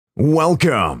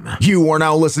Welcome. You are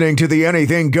now listening to the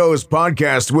Anything Goes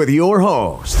podcast with your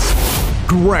hosts,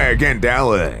 Greg and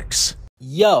Alex.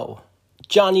 Yo,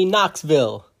 Johnny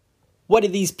Knoxville. What are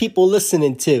these people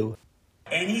listening to?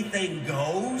 Anything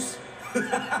goes? This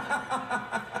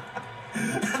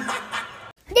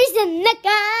is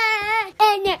Mecca,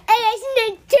 and you're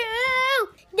listening to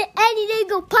the Anything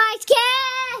Go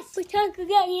podcast. We're talking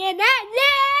about it now.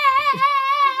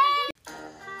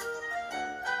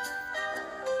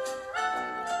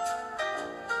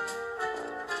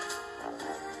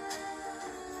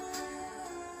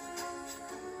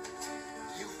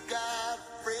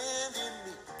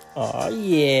 Aw,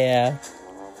 yeah.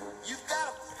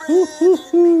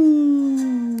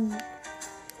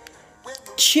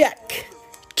 Check.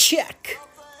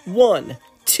 1,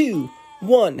 2,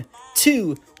 1,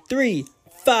 2, 3,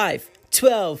 5,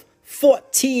 12,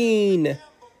 14.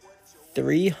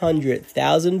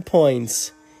 300,000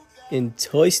 points in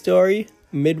Toy Story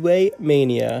Midway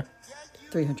Mania.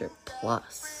 300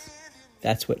 plus.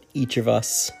 That's what each of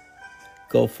us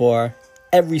go for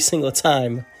every single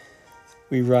time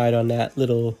we ride on that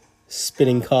little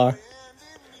spinning car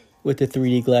with the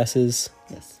 3D glasses.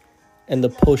 Yes. And the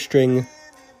pull-string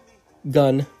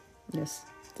gun. Yes.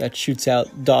 That shoots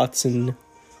out dots and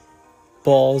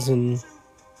balls and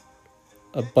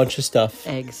a bunch of stuff.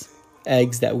 Eggs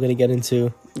that we're going to get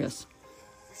into. Yes.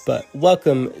 But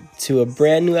welcome to a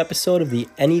brand new episode of the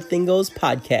Anything Goes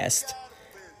podcast.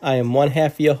 I am one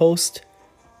half of your host,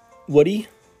 Woody,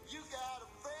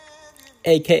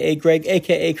 a.k.a. Greg,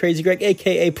 a.k.a. Crazy Greg,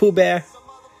 a.k.a. Pooh Bear.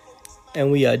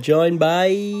 And we are joined by...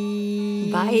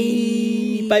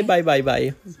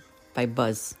 By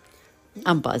Buzz.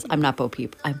 I'm Buzz. I'm not Bo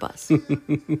Peep. I'm Buzz.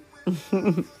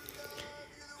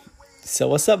 So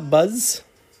what's up, Buzz?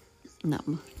 Not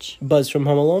much. Buzz from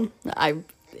Home Alone?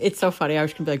 It's so funny. I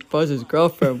was going to be like, Buzz's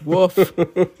girlfriend. Woof. Buzz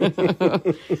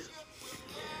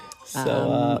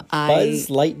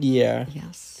Lightyear.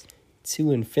 Yes. To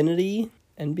infinity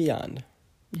and beyond.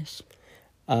 Yes.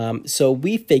 So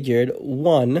we figured,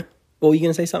 one... What were you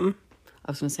going to say something?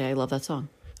 I was going to say I love that song.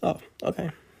 Oh, okay.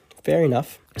 Fair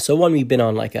enough. So one, we've been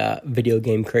on like a video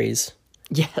game craze.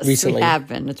 Yes, recently. We have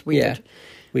been. It's weird.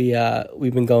 Yeah.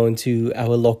 We've been going to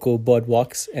our local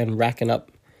boardwalks and racking up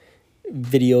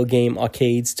video game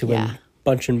arcades to win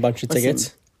bunch of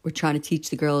tickets. We're trying to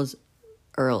teach the girls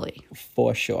early.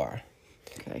 For sure.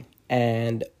 Okay.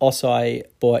 And also I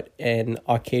bought an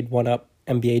arcade 1-up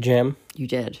NBA Jam. You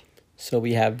did. So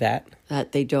we have that.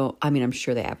 That they don't, I mean, I'm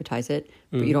sure they advertise it,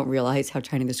 but you don't realize how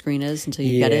tiny the screen is until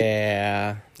you get it.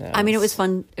 Yeah. I mean, it was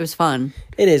fun. It was fun.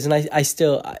 It is. And I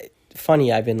still,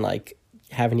 funny, I've been like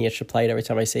having the itch to play it every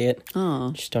time I see it.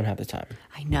 Oh. Just don't have the time.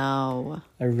 I know.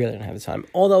 I really don't have the time.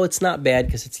 Although it's not bad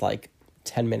because it's like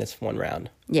 10 minutes for one round.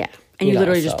 Yeah. And you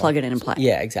literally just plug it in and play.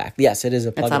 Yeah, exactly. Yes, it is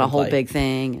a plug in and play. It's not a whole big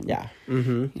thing. And, yeah.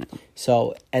 Mm-hmm.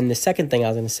 So, and the second thing I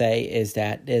was going to say is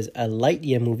that there's a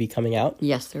Lightyear movie coming out.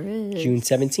 Yes, there is. June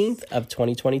 17th of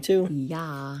 2022.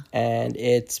 Yeah. And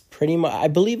it's pretty much, I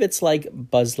believe it's like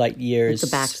Buzz Lightyear's...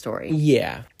 It's a backstory.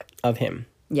 Yeah, of him.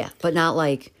 Yeah, but not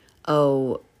like,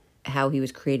 how he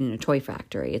was created in a toy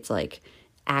factory. It's like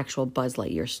actual Buzz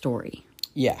Lightyear story.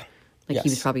 Yeah. Like he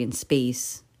was probably in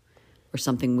space or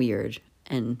something weird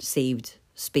and saved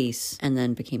space and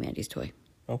then became Andy's toy.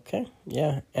 Okay,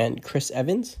 yeah. And Chris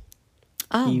Evans,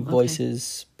 he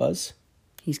voices Buzz.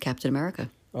 He's Captain America.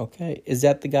 Okay. Is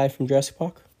that the guy from Jurassic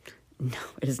Park? No,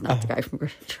 it is not the guy from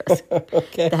Jurassic Park.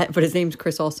 Okay. But his name's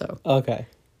Chris also. Okay.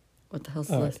 What the hell's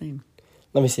his last name?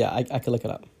 Let me see. I can look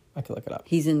it up.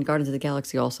 He's in Guardians of the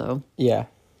Galaxy also. Yeah.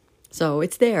 So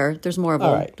it's there. There's Marvel.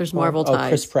 All right. There's Marvel ties.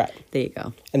 Chris Pratt. There you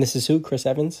go. And this is who? Chris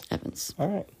Evans? Evans. All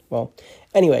right. Well,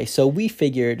 anyway, so we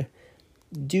figured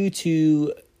due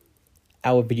to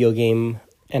our video game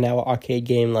and our arcade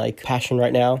game like passion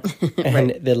right now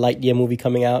and the Lightyear movie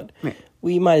coming out,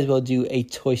 we might as well do a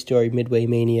Toy Story Midway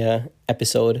Mania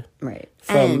episode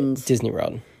from Disney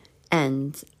World.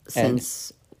 And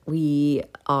since we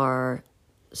are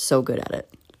so good at it.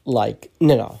 Like,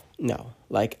 no.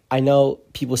 Like, I know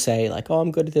people say, like, oh,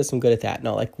 I'm good at this, I'm good at that.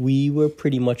 No, like, we were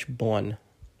pretty much born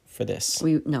for this.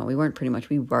 We weren't pretty much.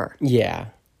 We were. Yeah.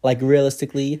 Like,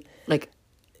 realistically. Like,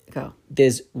 go.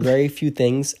 There's very few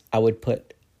things I would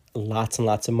put lots and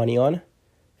lots of money on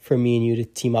for me and you to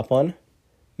team up on.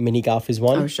 Mini golf is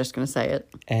one. I was just going to say it.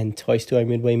 And Toy Story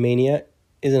Midway Mania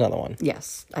is another one.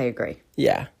 Yes, I agree.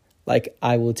 Yeah. Like,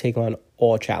 I will take on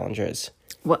all challengers.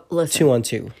 Listen.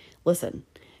 2-on-2. Listen.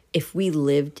 If we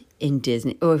lived in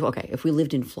Disney... Oh, okay. If we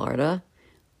lived in Florida,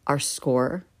 our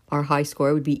high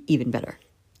score would be even better.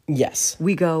 Yes.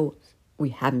 We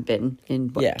haven't been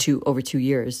in over 2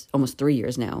 years, almost 3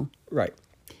 years now. Right.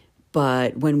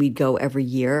 But when we'd go every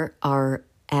year, our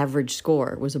average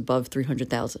score was above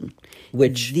 300,000.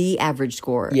 Which The average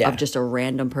score Yeah. of just a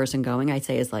random person going, I'd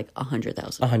say, is like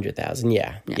 100,000. 100,000,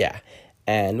 yeah.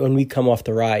 And when we come off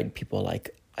the ride, people are like,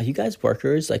 "Are you guys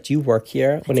workers? Like, do you work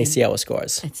here?" When they see our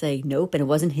scores. I'd say, nope, and it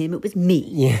wasn't him, it was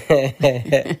me.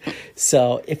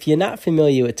 So, if you're not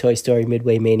familiar with Toy Story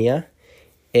Midway Mania,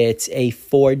 it's a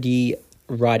 4D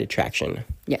ride attraction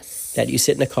Yes. that you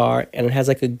sit in a car and it has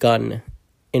like a gun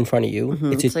in front of you.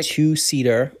 It's It's a like-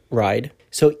 2-seater ride.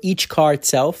 So each car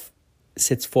itself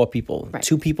sits 4 people, Right.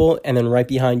 2 people, and then right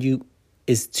behind you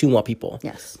is 2 more people.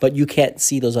 Yes. But you can't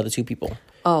see those other 2 people.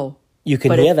 Oh. You can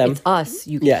but hear if them. it's us,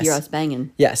 you can Yes. hear us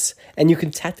banging. Yes. And you can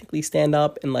technically stand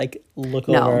up and like look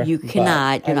No, over. you but,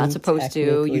 cannot. You're I not mean, supposed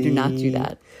to. You do not do technically-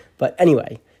 that. But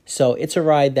anyway, so it's a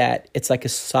ride that it's like a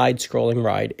side-scrolling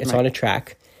ride. It's Right. on a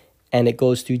track, and it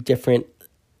goes through different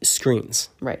screens.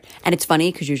 Right. And it's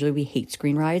funny because usually we hate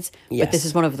screen rides, but this Yes.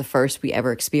 is one of the first we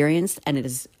ever experienced, and it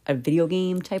is a video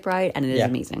game type ride, and it is Yeah.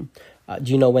 amazing.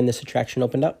 Do you know when this attraction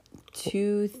opened up?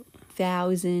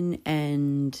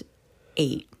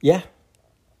 2008. Yeah.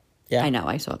 Yeah. I know,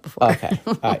 I saw it before. Okay.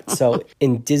 All right. So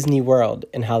in Disney World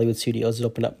in Hollywood Studios, it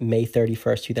opened up May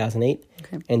 31st, 2008.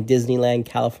 Okay. And Disneyland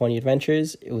California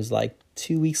Adventures, it was like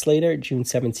 2 weeks later, June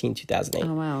 17, 2008.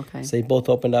 Oh, wow, okay. So they both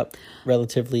opened up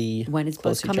relatively When is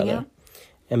close Buzz to each coming other. out?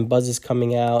 And Buzz is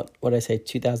coming out, what did I say,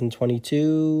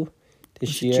 2022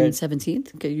 this year? June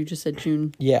 17th? Okay, you just said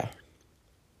June. Yeah.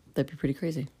 That'd be pretty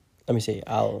crazy. Let me see.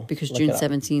 Because look June it up.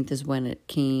 17th is when it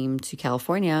came to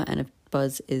California, and if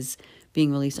Buzz is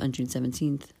being released on June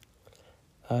 17th.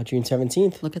 June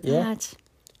 17th. Look at Yeah. that.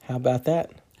 How about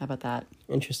that? How about that?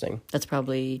 Interesting. That's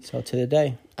probably So to the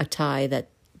day. a tie that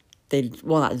they,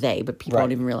 well, not they, but people Right.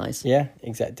 don't even realize. Yeah,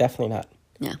 exactly. Definitely not.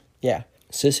 Yeah. Yeah.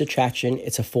 So this attraction,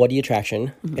 it's a 4D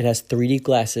attraction. Mm-hmm. It has 3D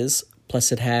glasses,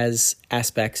 plus it has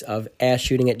aspects of air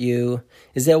shooting at you.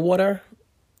 Is there water?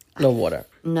 No water.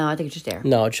 No, I think it's just air.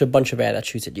 No, it's just a bunch of air that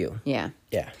shoots at you. Yeah.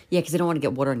 Yeah. Yeah, because they don't want to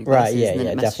get water on your Right, glasses. yeah, and then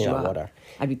yeah, it messes definitely you not up. water.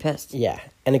 I'd be pissed. Yeah.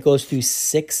 And it goes through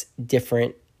 6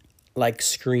 different like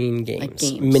screen games,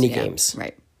 games, mini yeah, games.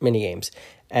 right. Mini games.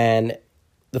 And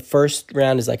the first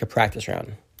round is like a practice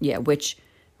round. Yeah, which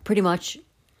pretty much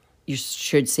you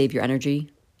should save your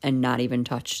energy and not even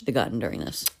touch the gun during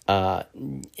this.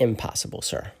 Impossible,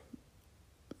 sir.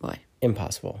 Why?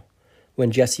 Impossible.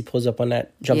 When Jesse pulls up on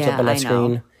that, jumps Yeah, up on that I know.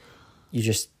 screen, you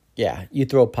just, you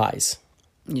throw pies.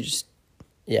 You just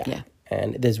Yeah. Yeah.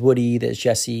 And there's Woody, there's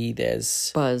Jesse,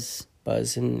 there's buzz.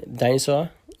 Buzz and Dinosaur.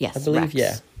 Yes, I believe. Rex.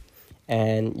 Yeah.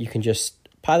 And you can just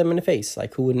pie them in the face.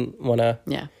 Like, who wouldn't want to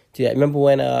Yeah. do that? Remember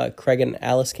when Craig and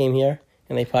Alice came here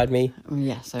and they pied me?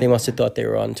 Yes. They must have thought they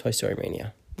were on Toy Story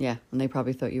Mania. Yeah, and they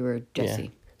probably thought you were Jesse. Yeah.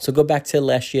 So go back to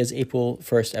last year's April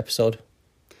 1st episode.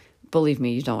 Believe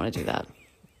me, you don't want to do that.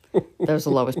 That was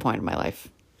the lowest point in my life.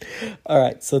 All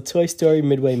right. So Toy Story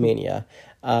Midway Mania.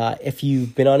 If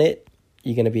you've been on it,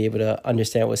 you're going to be able to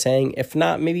understand what we're saying. If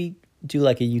not, maybe do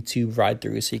like a YouTube ride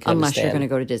through so you can Unless understand. you're going to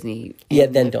go to Disney Yeah,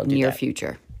 in then the don't do near that.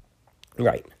 future.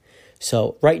 Right.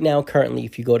 So right now, currently,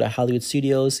 if you go to Hollywood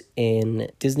Studios in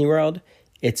Disney World,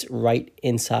 it's right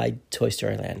inside Toy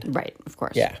Story Land. Right, of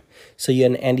course. Yeah. So you're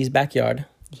in Andy's backyard,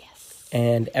 Yes.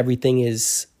 and everything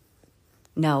is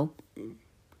No,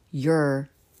 you're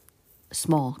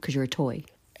small because you're a toy.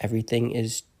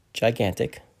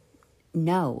 gigantic.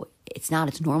 No, it's not.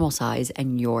 It's normal size,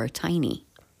 and you're tiny.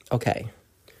 Okay.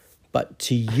 But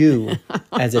to you,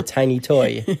 as a tiny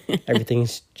toy,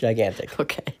 everything's gigantic.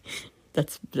 Okay,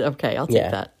 that's okay. I'll take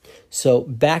Yeah. that. So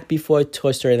back before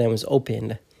Toy Story Land was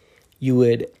opened, you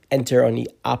would enter on the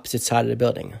opposite side of the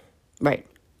building Right,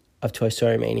 of Toy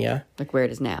Story Mania. like where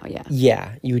it is now. Yeah.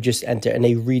 Yeah, you would just enter, and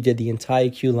they redid the entire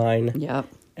queue line. Yep.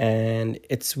 And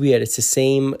it's weird. It's the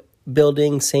same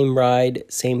building, same ride,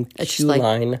 same It's queue like-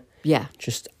 line, Yeah.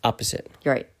 just opposite.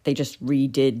 You're right. They just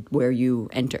redid where you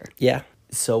enter. Yeah.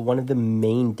 So one of the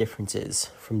main differences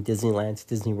from Disneyland to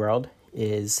Disney World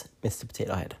is Mr.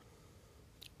 Potato Head.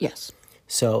 Yes.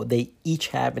 So they each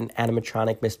have an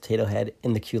animatronic Mr. Potato Head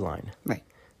in the queue line, Right.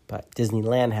 but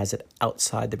Disneyland has it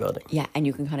outside the building. Yeah, and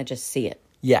you can kind of just see it.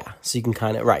 Yeah, so you can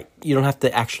kind of, right, you don't have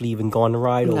to actually even go on the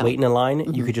ride or No. wait in a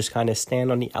line. You could just kind of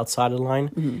stand on the outside of the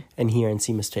line and hear and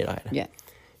see Mr. Potato Head. Yeah.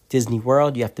 Disney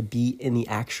World, you have to be in the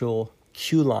actual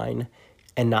queue line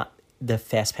and not the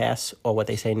Fast Pass or what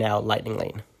they say now, Lightning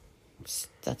Lane.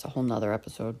 That's a whole nother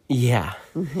episode. Yeah,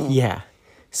 yeah.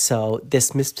 So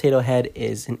this Mr. Potato Head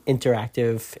is an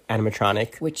interactive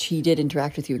animatronic. Which he did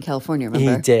interact with you in California,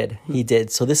 remember? He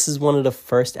did. So this is one of the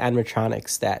first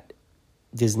animatronics that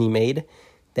Disney made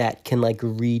that can like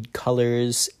read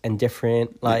colors and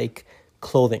different like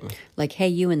clothing. Like, hey,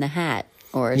 you in the hat,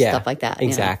 or Yeah, stuff like that. you know?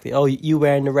 Exactly. Oh, you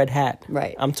wearing the red hat?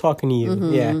 Right. I'm talking to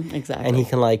you. Yeah, exactly. And he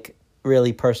can like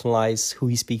really personalize who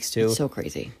he speaks to. So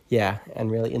crazy. Yeah, and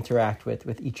really interact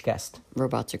with each guest.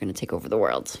 Robots are going to take over the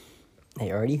world.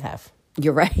 They already have.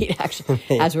 You're right, actually.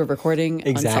 As we're recording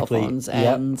Exactly. on cell phones,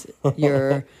 Yep. and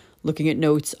you're looking at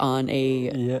notes on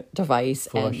a Yeah, device.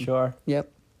 for and, sure.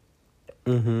 Yep.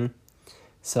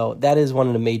 So that is one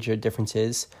of the major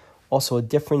differences. Also, a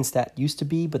difference that used to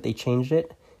be, but they changed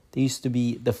it. There used to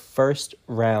be the first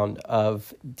round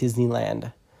of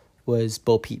Disneyland was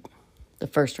Bo Peep. The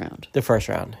first round. The first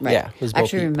round. Right. Yeah, was I Bo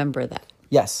actually Peep. remember that.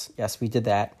 Yes, we did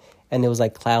that. And there was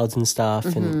like clouds and stuff.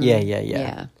 And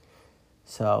yeah.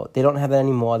 So they don't have that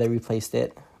anymore. They replaced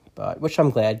it, but which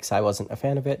I'm glad because I wasn't a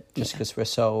fan of it just because we're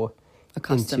so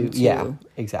Accustomed to, Yeah,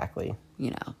 exactly.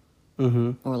 you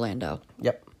know, Orlando.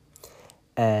 Yep.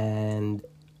 And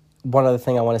one other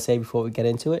thing I want to say before we get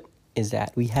into it is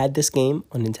that we had this game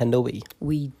on Nintendo Wii.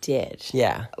 We did.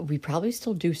 Yeah. We probably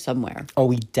still do somewhere. Oh,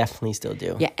 we definitely still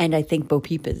do. Yeah, and I think Bo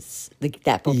Peep is like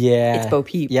that. Yeah. It's Bo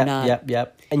Peep, Yep, not...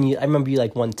 Yep. And I remember you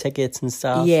like won tickets and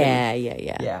stuff. Yeah.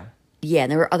 Yeah. Yeah,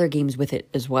 and there were other games with it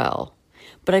as well.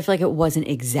 But I feel like it wasn't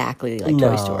exactly like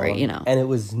Toy Story, you know. And it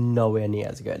was nowhere near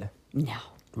as good. No.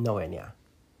 Nowhere near.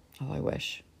 Oh, I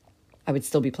wish. I would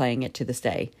still be playing it to this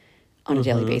day on a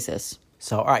daily basis.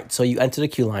 So, all right. So you enter the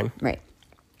queue line. Right.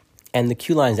 And the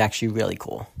queue line is actually really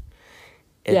cool.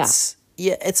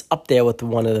 It's up there with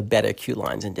one of the better queue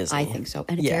lines in Disney. I think so.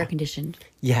 And it's air conditioned.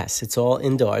 Yes, it's all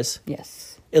indoors.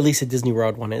 Yes. At least a Disney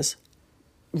World one is.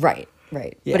 Right.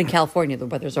 Yeah. But in California, the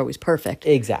weather's always perfect.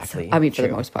 Exactly. I mean, for the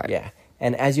True. most part. Yeah.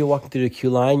 And as you're walking through the queue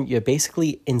line, you're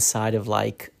basically inside of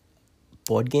like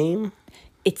board game.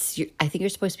 I think you're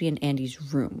supposed to be in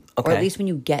Andy's room. Or Okay. at least when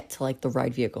you get to like the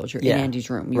ride vehicles, you're Yeah. in Andy's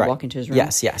room. You Right. walk into his room.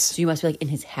 Yes. So you must be like in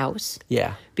his house.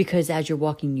 Yeah. Because as you're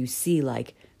walking, you see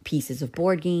like pieces of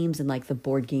board games and like the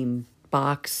board game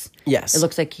box. Yes. It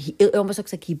looks like it almost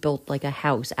looks like he built like a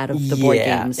house out of the board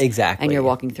Yeah, games. exactly. And you're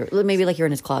walking through. Maybe like you're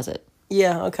in his closet.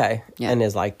 Yeah, okay. Yeah. And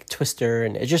there's like Twister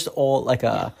and it's just all like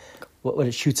what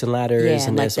it shoots and ladders Yeah, and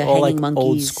and, like, there's the all like hanging old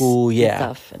monkeys school, and yeah.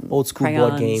 stuff, and Old school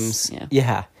board crayons, games.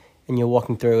 yeah. And you're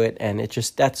walking through it and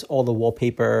that's all the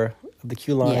wallpaper of the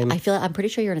queue line. Yeah, I'm pretty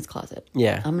sure you're in his closet.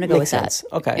 Yeah, I'm gonna go makes with sense.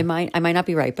 that. Okay. I might not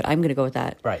be right, but I'm gonna go with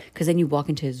that. Right. Because then you walk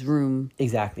into his room.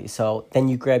 Exactly. So then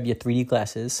you grab your 3D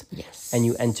glasses. Yes. And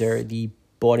you enter the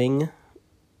boarding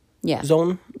Yeah.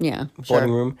 zone. Yeah. Boarding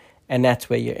Sure. room. And that's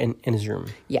where you're in his room.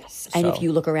 Yes. And if So-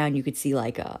 you look around, you could see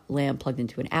like a lamp plugged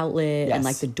into an outlet, Yes. and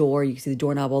like the door. You can see the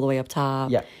doorknob all the way up top.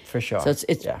 Yeah, for sure. So it's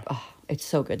yeah. it's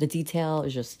so good. The detail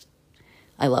is just,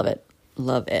 I love it.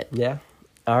 Love it. Yeah.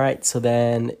 All right. So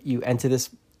then you enter this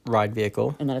ride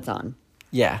vehicle. And then it's on.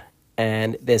 Yeah.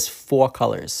 And there's 4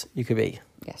 colors you could be.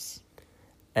 Yes.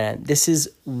 And this is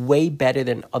way better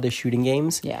than other shooting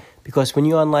games. Yeah. Because when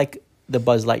you're on like the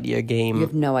Buzz Lightyear game You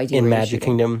have no idea in where you're Magic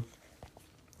shooting. Kingdom,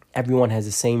 everyone has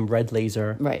the same red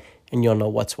laser. Right. And you'll know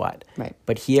what's what. Right.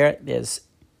 But here there's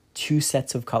 2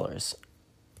 sets of colors.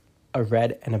 A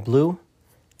red and a blue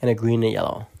and a green and a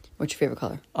yellow. What's your favorite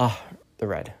color? Oh, the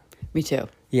red. Me too.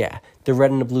 Yeah. The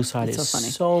red and the blue side It's is so funny.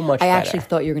 so much I better. actually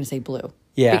thought you were going to say blue.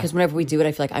 Yeah. Because whenever we do it,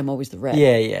 I feel like I'm always the red.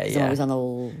 Yeah. 'Cause I'm always on the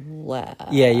left.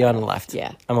 Yeah, you're on the left.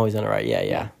 Yeah. I'm always on the right. Yeah.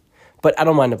 Yeah. But I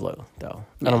don't mind the blue, though.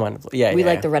 I don't mind the blue. Yeah, We yeah,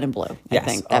 like yeah. the red and blue, Yes. I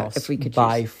think, Oh, if we could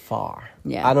by choose. far.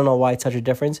 Yeah. I don't know why it's such a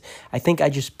difference. I think I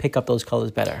just pick up those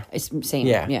colors better. It's same.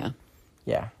 Yeah. Yeah.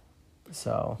 Yeah.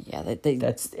 So Yeah.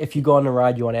 that's if you go on the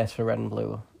ride, you want to ask for red and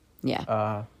blue.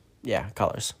 yeah. Yeah,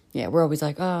 colors. Yeah. We're always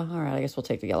like, oh, all right, I guess we'll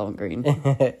take the yellow and green.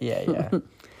 Yeah.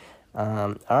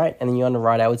 All right, and then you're on the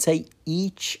ride. I would say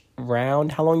each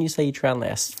round. How long do you say each round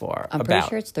lasts for? I'm pretty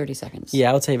sure it's 30 seconds.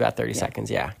 Yeah, I would say about 30 seconds.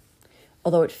 Yeah.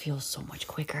 Although it feels so much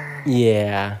quicker.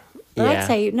 Yeah. But I'd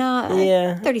say, no,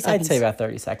 30 seconds. I'd say about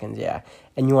 30 seconds, yeah.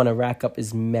 And you want to rack up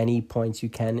as many points you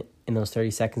can in those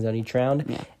 30 seconds on each round.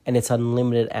 Yeah. And it's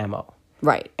unlimited ammo.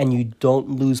 Right. And you don't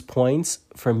lose points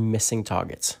for missing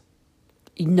targets.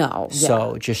 No. Yeah.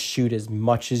 So just shoot as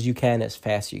much as you can, as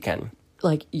fast as you can.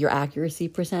 Like your accuracy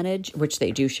percentage, which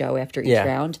they do show after each Yeah.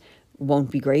 round,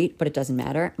 won't be great, but it doesn't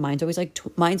matter. Mine's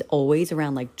always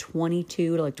around like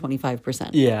 22 to like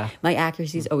 25%. Yeah. My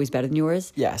accuracy is always better than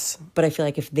yours. Yes. But I feel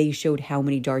like if they showed how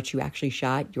many darts you actually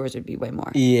shot, yours would be way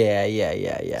more.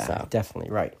 Yeah. So.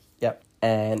 Definitely, right. Yep.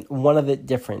 And one of the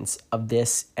difference of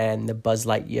this and the Buzz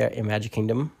Lightyear in Magic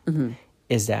Kingdom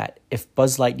is that if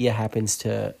Buzz Lightyear happens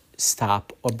to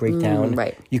stop or break down,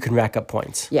 right. you can rack up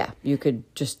points. Yeah, you could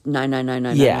just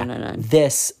 9999999. Yeah.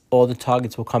 This, all the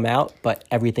targets will come out, but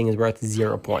everything is worth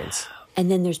 0 points.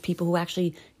 And then there's people who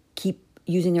actually keep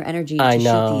using their energy I to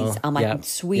know. shoot these. I'm like, Yep.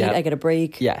 sweet, Yep. I get a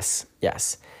break. Yes.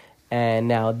 And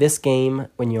now this game,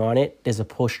 when you're on it, there's a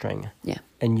pull string. Yeah.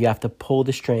 And you have to pull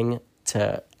the string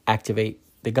to activate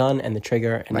the gun and the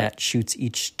trigger, and Right. that shoots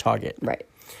each target. Right.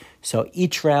 So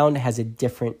each round has a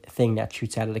different thing that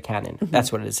shoots out of the cannon.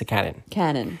 That's what it is, a cannon.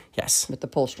 Cannon Yes. with the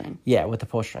pull string. Yeah, with the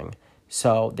pull string.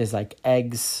 So there's like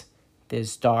eggs,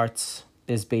 there's darts,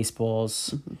 there's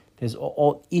baseballs. There's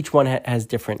all each one has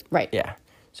different. Right. Yeah.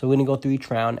 So we're gonna go through each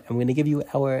round, and we're gonna give you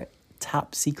our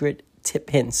top secret tip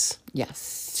hints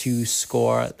Yes. to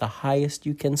score the highest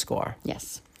you can score.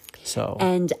 Yes. So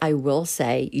And I will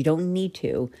say, you don't need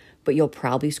to, but you'll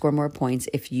probably score more points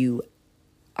if you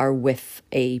are with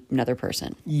another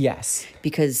person, yes,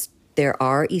 because there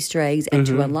are Easter eggs, and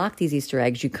Mm-hmm. to unlock these Easter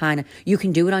eggs, you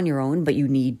can do it on your own, but you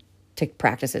need to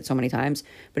practice it so many times.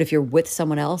 But if you're with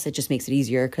someone else, it just makes it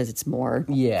easier because it's more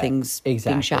things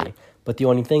being shot. But the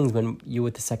only thing is when you're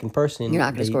with the second person, You're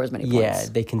not gonna score as many Yeah, points.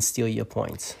 they can steal your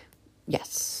points.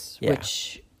 Yes, Yeah.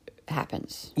 which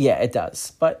happens. Yeah, it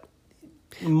does. But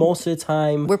most of the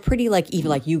time, We're pretty even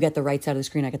like you get the right side of the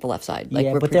screen, I get the left side. Like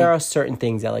yeah, we're but pretty, there are certain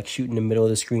things that like shoot in the middle of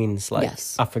the screen is like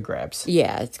Yes. up for grabs.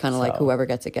 yeah, it's kind of like So- whoever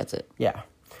gets it gets it. Yeah.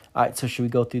 All right, so should we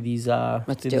go through these Let's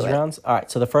through do these it. rounds? All right,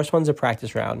 so the first one's a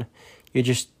practice round. You're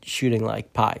just shooting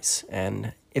like pies,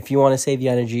 and if you want to save the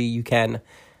energy, you can.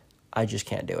 I just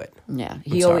can't do it. Yeah,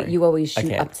 sorry. you always I shoot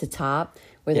can't. up to top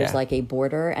where there's Yeah. like a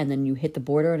border, and then you hit the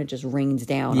border, and it just rains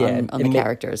down Yeah, on the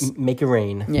characters. Make it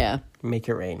rain. Yeah. Make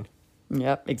it rain.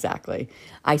 Yep, exactly.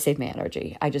 I save my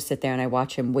energy. I just sit there and I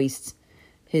watch him waste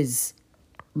his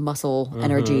muscle Mm-hmm.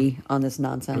 energy on this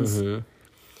nonsense.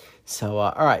 So,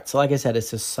 all right. So, like I said,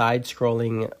 it's a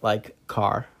side-scrolling like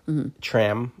car,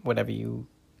 tram, whatever you.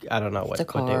 I don't know what a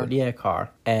what they car. would. Yeah, car.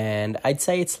 And I'd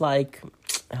say it's like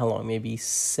how long? Maybe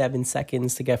 7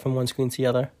 seconds to get from one screen to the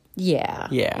other. Yeah,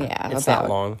 Yeah, it's about. not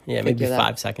long. Yeah, maybe Figure that.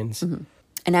 5 seconds.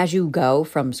 And as you go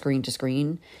from screen to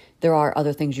screen, there are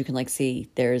other things you can like see.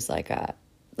 There's like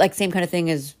same kind of thing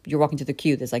as you're walking through the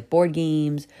queue. There's like board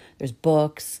games, there's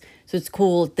books. So it's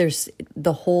cool. There's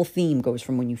the whole theme goes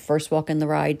from when you first walk in the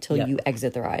ride till Yep. you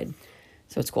exit the ride.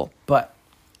 So it's cool. But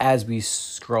as we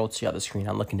scroll to the other screen,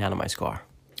 I'm looking down at my score.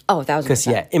 Oh, 1,000%. Because,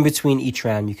 yeah, in between each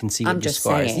round, you can see what I'm your just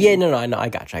score is. saying. Yeah, no, I know. I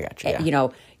got you. Yeah. You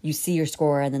know, you see your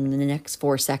score, and then in the next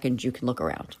 4 seconds, you can look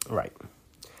around. Right.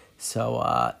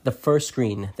 So the first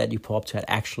screen that you pull up to that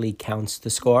actually counts the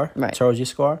score, Right. tells your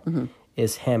score,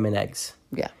 is ham and eggs.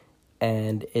 Yeah.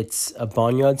 And it's a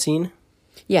barnyard scene.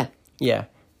 Yeah. Yeah.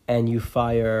 And you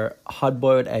fire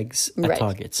hard-boiled eggs at Right.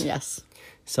 targets. Yes.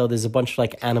 So there's a bunch of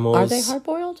like animals. Are they hard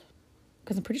boiled?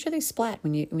 Because I'm pretty sure they splat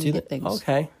when you Do hit they? things.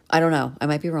 Okay. I don't know. I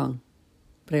might be wrong,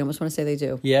 but I almost want to say they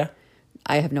do. Yeah.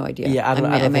 I have no idea. Yeah. I don't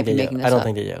might think be they making do. this I don't up.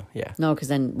 think they do. Yeah. No, because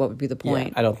then what would be the point?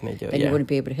 Yeah, I don't think they do. Then yeah. you wouldn't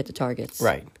be able to hit the targets.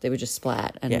 Right. They would just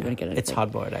splat, and you Yeah. wouldn't get anything. It's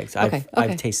hard-boiled eggs. Okay,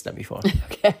 I've okay. tasted them before.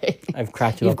 Okay. I've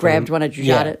cracked it You've open. grabbed one as you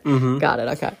Yeah. shot it. Got it.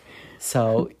 Okay.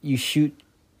 So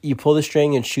you pull the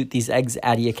string and shoot these eggs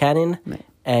out of your cannon, Right.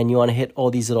 and you want to hit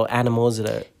all these little animals that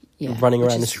are Yeah, running which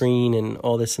around the is- screen and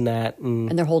all this and that. And,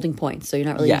 And they're holding points, so you're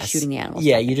not really yes. shooting the animals.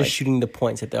 Yeah, you're just technically. shooting the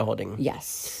points that they're holding.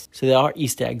 Yes. So there are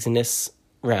Easter eggs in this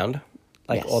round,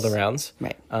 like all the Yes. rounds.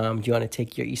 Right. Do you want to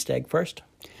take your Easter egg first?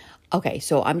 Okay,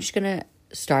 so I'm just gonna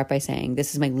start by saying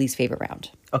this is my least favorite round.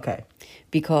 Okay.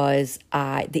 Because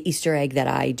the Easter egg that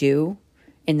I do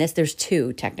in this, there's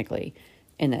 2 technically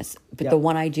in this, but Yep. the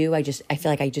one I do, I feel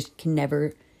like I just can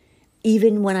never,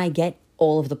 even when I get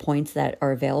all of the points that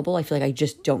are available, I feel like I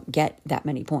just don't get that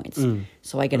many points.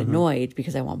 So I get annoyed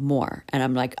because I want more, and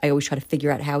I'm like, I always try to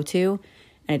figure out how to,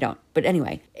 and I don't. But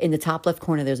anyway, in the top left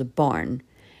corner, there's a barn.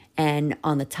 And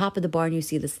on the top of the barn, you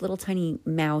see this little tiny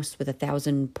mouse with a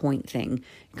 1,000-point thing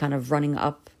kind of running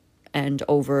up and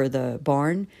over the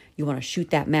barn. You want to shoot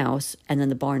that mouse, and then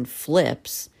the barn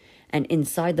flips. And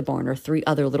inside the barn are 3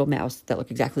 other little mouse that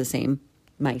look exactly the same,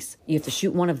 mice. You have to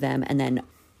shoot one of them, and then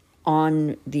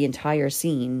on the entire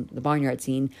scene, the barnyard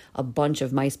scene, a bunch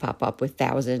of mice pop up with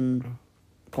 1,000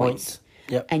 points.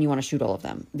 Yep. And you want to shoot all of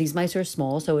them. These mice are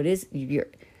small, so it is...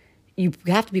 You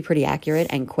have to be pretty accurate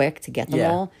and quick to get them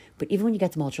Yeah. all. But even when you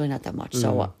get them all, it's really not that much.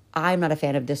 So I'm not a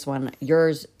fan of this one.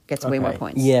 Yours gets way more Okay.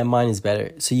 points. Yeah, mine is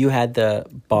better. So you had the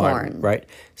barn. Right?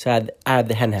 So I had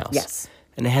the hen house. Yes.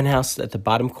 And the hen house is at the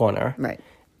bottom corner. Right.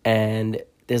 And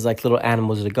there's like little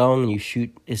animals that are going, and you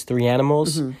shoot is 3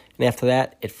 animals. Mm-hmm. And after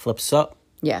that, it flips up,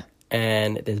 Yeah.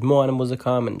 and there's more animals that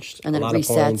come, and just And then a it lot of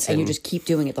points. resets, and you just keep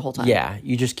doing it the whole time. Yeah,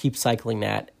 you just keep cycling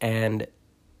that, and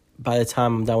by the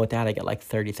time I'm done with that, I get like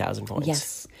 30,000 points.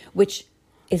 Yes. Which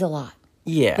is a lot.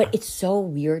 Yeah. But it's so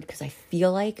weird because I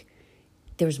feel like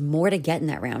there's more to get in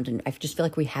that round, and I just feel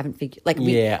like we haven't figured. Like,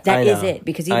 Yeah, that I is know. it.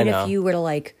 Because I even know. if you were to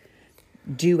like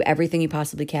do everything you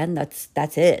possibly can, that's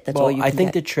it. That's all Well, you. I can think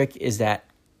get. the trick is that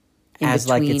In as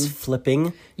like it's between,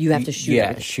 flipping, you have to shoot. Yeah,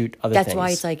 everything. shoot other That's things. why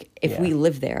it's like if Yeah. we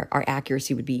lived there, our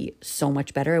accuracy would be so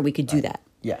much better, and we could do that.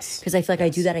 Yes. Because I feel like I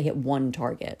do that, I hit one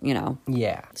target.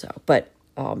 Yeah. So, but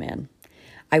oh man,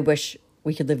 I wish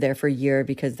we could live there for a year,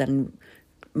 because then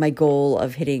my goal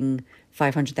of hitting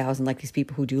 500,000 like these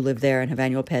people who do live there and have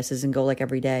annual passes and go like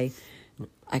every day,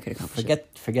 I could accomplish it.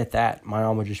 Forget that. My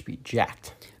arm would just be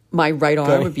jacked. My right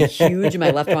arm would be huge, and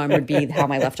my left arm would be how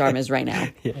my left arm is right now.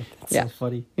 Yeah, that's Yeah. so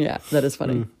funny. Yeah, that is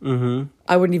funny. Mm-hmm.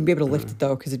 I wouldn't even be able to lift it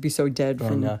though, because it'd be so dead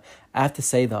from. And I have to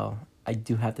say though, I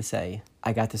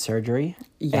got the surgery.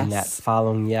 Yes. And that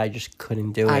following year, I just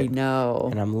couldn't do it. I know.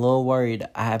 And I'm a little worried.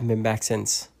 I haven't been back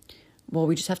since. Well,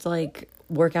 we just have to like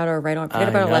work out our right arm. Forget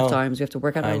I about our left know. arms. We have to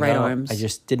work out I our right know. arms. I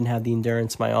just didn't have the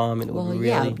endurance in my arm. And it well, would really.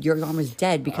 yeah, your arm was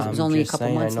dead because it was I'm only a just couple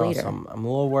saying, months I know, later. So I'm a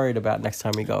little worried about next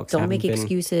time we go. 'Cause I Don't make haven't been-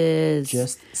 excuses.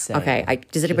 Just saying. Okay.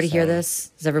 Does anybody Just hear saying.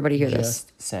 this? Does everybody hear this?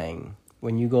 Just saying.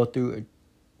 When you go through a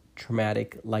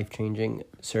traumatic, life-changing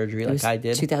surgery It like was I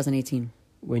did, 2018.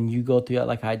 when you go through it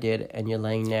like I did, and you're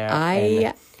laying there, I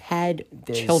and had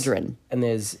there's- children. and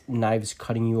there's knives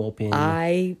cutting you open.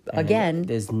 I and again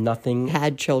there's nothing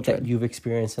had children. that you've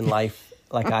experienced in life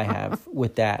like I have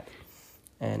with that.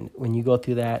 And when you go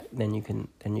through that, then you can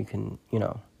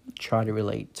try to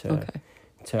relate to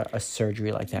a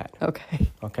surgery like that. Okay.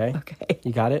 Okay. Okay.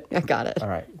 You got it. I got it. All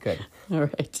right. Good. All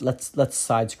right. Let's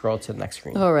side scroll to the next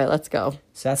screen. All right. Let's go.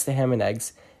 So that's the ham and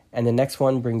eggs. And the next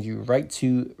one brings you right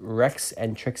to Rex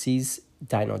and Trixie's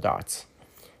Dino Dots.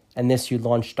 And this, you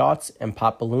launch dots and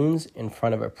pop balloons in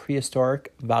front of a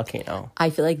prehistoric volcano. I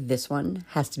feel like this one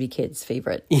has to be kids'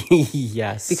 favorite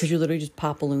Yes. because you literally just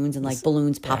pop balloons and like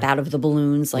balloons pop out of the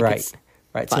balloons. Like right. it's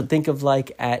Right. fun. So think of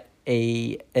like at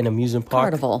an amusement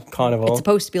park. Carnival. It's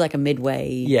supposed to be like a midway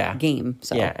Yeah. game.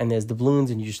 So Yeah, and there's the balloons,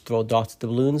 and you just throw dots at the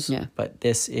balloons. Yeah. But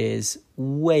this is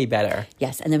way better.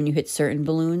 yes, and then when you hit certain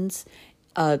balloons,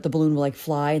 the balloon will like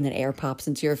fly and then air pops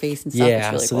into your face and stuff. Yeah,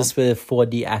 It's really so cool. this is where the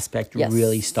 4D aspect Yes.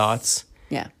 really starts.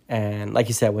 Yeah. And like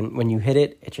you said, when you hit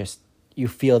it, it just, you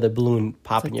feel the balloon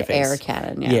pop in like your the face. air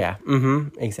cannon, yeah. Yeah,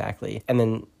 mm-hmm, exactly. And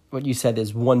then what you said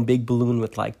is one big balloon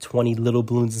with like 20 little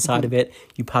balloons inside of it.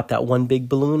 You pop that one big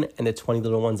balloon, and the 20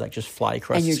 little ones like just fly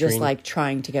across And the you're screen. just like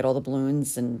trying to get all the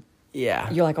balloons and yeah.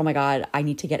 you're like, oh my God, I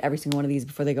need to get every single one of these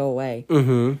before they go away.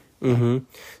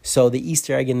 So the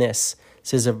Easter egg in this,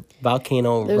 there's a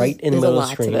volcano right in the there's a middle of lot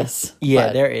the to screen. this, Yeah,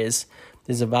 but- there is.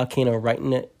 There's a volcano right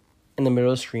in the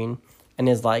middle of the screen, and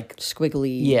there's like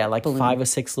Squiggly. like balloon. 5 or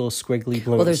 6 little squiggly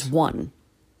balloons. Well, there's one.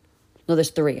 No, there's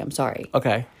 3. I'm sorry.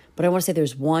 Okay. But I want to say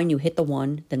there's 1, you hit the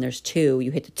 1, then there's 2, you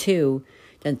hit the 2,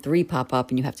 then 3 pop up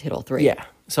and you have to hit all 3. Yeah.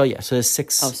 So there's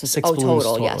 6 Oh, six balloons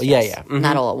total. Yes. Yeah, yes. yeah. Mhm.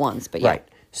 Not all at once, but yeah. Right.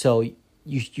 So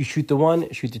you shoot the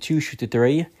 1, shoot the 2, shoot the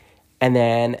 3, and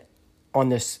then on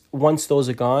this, once those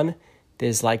are gone,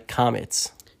 there's like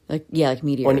comets. Like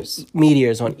meteors.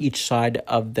 Meteors on each side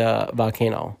of the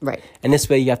volcano. Right. And this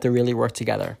way you have to really work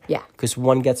together. Yeah. Because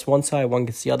one gets one side, one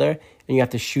gets the other, and you have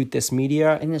to shoot this meteor.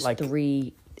 And there's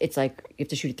 3, it's like you have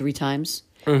to shoot it 3 times.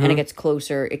 And it gets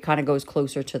closer, it kind of goes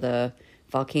closer to the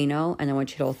volcano. And then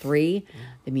once you hit all 3,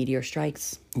 the meteor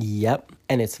strikes. Yep.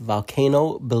 And it's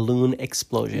volcano balloon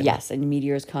explosion. Yes. And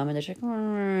meteors come and they're just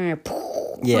like,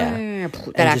 Yeah. that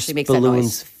And actually just makes that balloons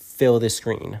noise. fill the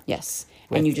screen. Yes.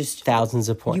 with And you just, thousands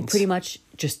of points. you pretty much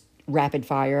just rapid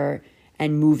fire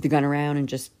and move the gun around and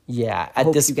just Yeah. At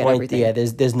hope this you get point, everything. yeah,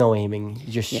 there's no aiming.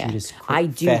 You just yeah. shoot as quick, I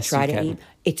do fast try as to you can. aim.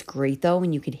 It's great though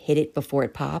when you can hit it before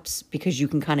it pops because you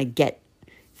can kind of get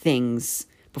things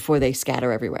before they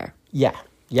scatter everywhere. Yeah.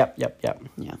 Yep.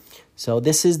 Yeah. So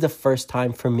this is the first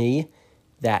time for me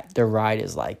that the ride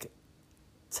is like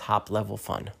top level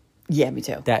fun. Yeah, me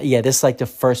too. This is like the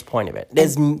first point of it.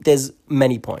 There's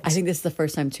many points. I think this is the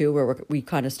first time too where we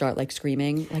kind of start like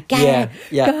screaming, like yeah,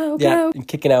 go. and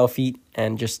kicking our feet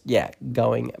and just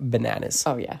going bananas.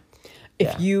 Oh yeah. If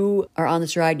Yeah. you are on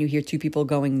this ride and you hear 2 people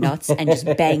going nuts and just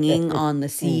banging on the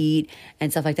seat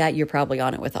and stuff like that, you're probably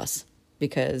on it with us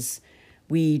because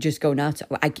we just go nuts.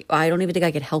 I don't even think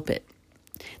I could help it.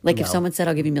 Like if someone said,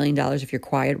 I'll give you $1 million if you're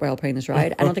quiet while playing this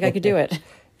ride, I don't think I could do it.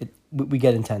 We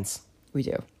get intense. We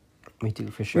do. We do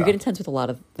for sure. We get intense with a lot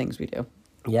of things we do.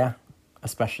 Yeah,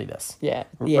 especially this. Yeah.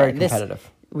 Very this- competitive.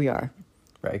 We are.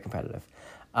 Very competitive.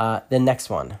 The next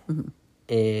one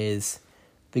is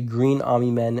the Green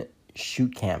Army Men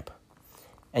Shoot Camp.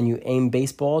 And you aim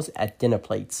baseballs at dinner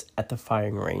plates at the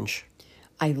firing range.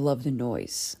 I love the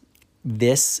noise.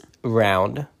 This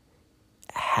round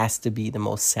has to be the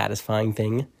most satisfying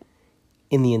thing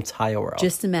in the entire world.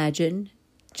 Just imagine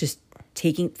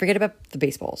forget about the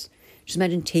baseballs. Just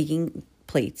imagine taking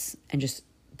plates and just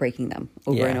breaking them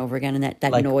over and over again. And that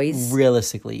like, noise.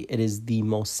 Realistically, it is the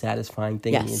most satisfying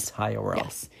thing in the Yes. entire world.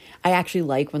 Yes. I actually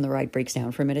like when the ride breaks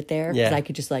down for a minute there. Because I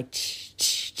could just like,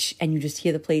 and you just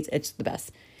hear the plates. It's the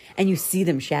best. And you see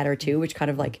them shatter too, which kind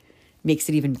of like makes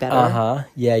it even better. Uh-huh.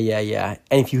 Yeah.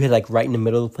 And if you hit like right in the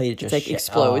middle of the plate, it just like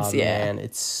explodes, Oh, yeah. man,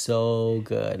 it's so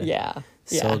good. Yeah.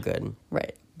 So good.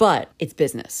 Right. But it's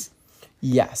business.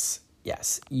 Yes.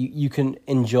 You can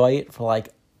enjoy it for like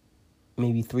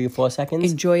maybe 3 or 4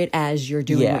 seconds. Enjoy it as you're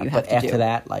doing what you have to do. but after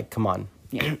that, like, come on.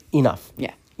 Yeah. Enough.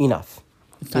 Yeah. Enough.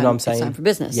 It's You know what I'm it's saying? time for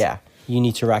business. Yeah. You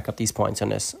need to rack up these points on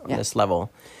this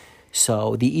level.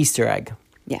 So the Easter egg.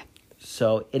 Yeah.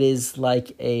 So it is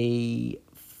like a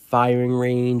firing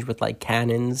range with like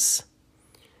cannons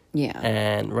Yeah.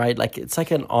 and like it's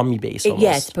like an army base almost.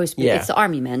 Yeah, it's supposed to be. Yeah. It's the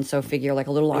army men, so figure like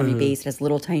a little army base. It has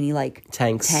little tiny like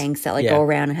Tanks. that like Yeah. go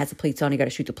around and has the plates on. You got to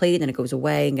shoot the plate, and then it goes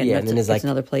away, and and then there's like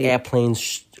another plate.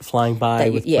 airplanes flying by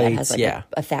that, with it plates. has like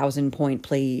a 1,000-point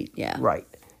plate. Yeah, Right.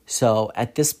 So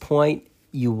at this point,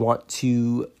 you want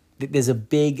to. There's a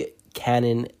big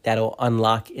cannon that'll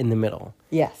unlock in the middle.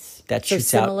 Yes, That so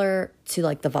shoots out- similar to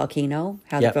like the volcano,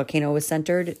 how Yep. the volcano was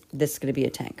centered. This is going to be a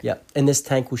tank. Yep. And this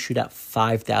tank will shoot out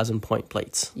 5,000 point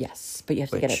plates. Yes, but you have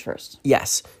to get it Which- first.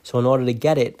 Yes. So in order to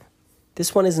get it,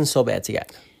 this one isn't so bad to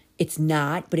get. It's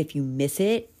not, but if you miss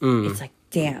it, it's like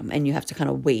damn, and you have to kind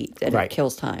of wait, and Right. it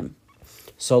kills time.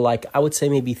 So like I would say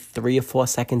maybe 3 or 4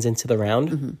 seconds into the round,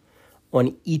 Mm-hmm.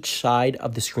 on each side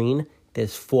of the screen,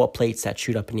 there's 4 plates that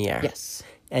shoot up in the air. Yes.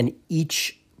 And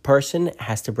each person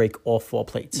has to break all 4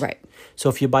 plates. Right. So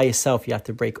if you're by yourself, you have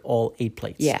to break all 8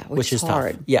 plates. Yeah, which is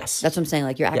hard. tough. Yes. That's what I'm saying.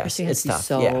 Like your Yes, accuracy has it's to be tough.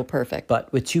 so yeah. perfect.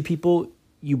 But with 2 people,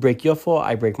 you break your 4,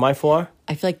 I break my 4.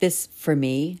 I feel like this for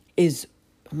me is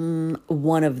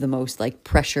one of the most like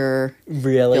pressure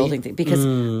Really? building things because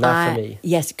not for me.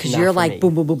 Yes, because Not you're for like me.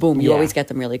 boom, boom, boom, boom. You Yeah. always get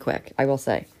them really quick. I will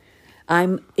say,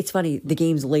 It's funny. The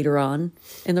games later on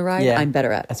in the ride, Yeah. I'm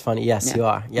better at. That's funny. Yes, Yeah. you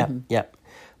are. Yep. Yep.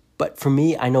 But for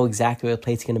me, I know exactly where the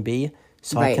plate's going to be.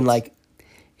 So I Right. can like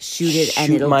Shoot it and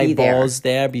shoot it'll my be there. balls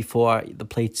there before the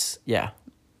plates, Yeah.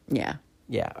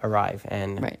 arrive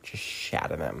and Right. just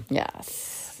shatter them.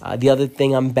 Yes. The other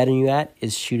thing I'm betting you at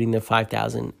is shooting the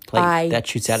 5,000 plate I that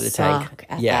shoots out of the suck tank.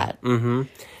 at yeah. that.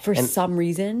 For some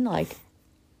reason, like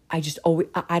I just always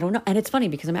I don't know, and it's funny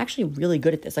because I'm actually really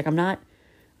good at this. Like I'm not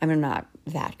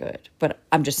that good, but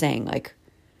I'm just saying like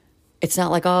it's not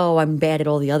like oh I'm bad at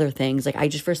all the other things. Like I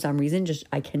just for some reason just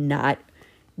I cannot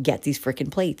get these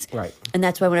freaking plates. Right. And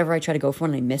that's why whenever I try to go for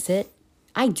one and I miss it,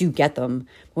 I do get them.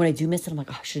 But when I do miss it, I'm like,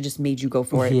 oh, I should have just made you go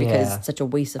for it because Yeah. it's such a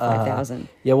waste of 5,000.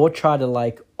 Yeah, we'll try to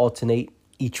like alternate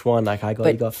each one. Like I go,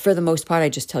 you But go. for the most part, I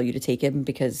just tell you to take him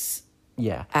because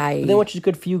Yeah. I- But then which is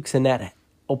good for you because then that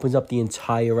opens up the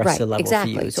entire rest of the level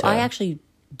exactly. for you. So to- I actually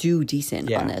do decent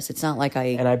Yeah. on this. It's not like I.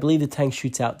 And I believe the tank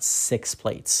shoots out 6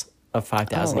 plates of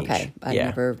 5,000 Oh, okay. each. I've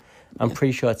never- I'm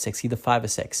pretty sure it's 6, either 5 or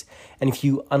 6. And if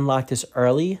you unlock this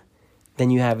early, then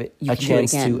you have a can do it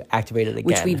chance again, to activate it again.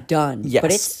 which we've done. Yes.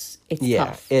 But it's yeah,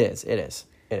 tough. it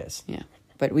is. Yeah.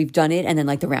 But we've done it, and then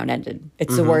like the round ended.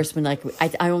 It's Mm-hmm. the worst when like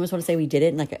I almost want to say we did it,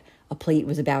 and like a plate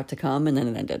was about to come, and then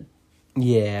it ended.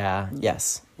 Yeah.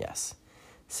 Yes.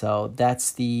 So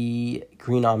that's the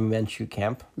Green Army Men Shoot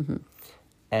Camp. Mm-hmm.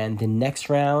 And the next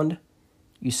round,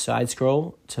 you side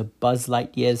scroll to Buzz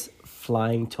Lightyear's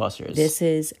Flying Tossers. This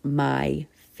is my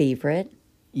favorite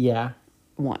Yeah.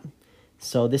 one.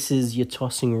 So this is your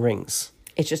tossing rings.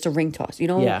 It's just a ring toss. You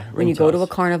know, Yeah, when ring you go to toss.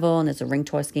 a carnival and there's a ring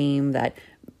toss game that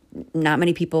not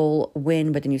many people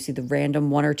win, but then you see the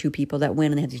random 1 or 2 people that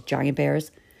win, and they have these giant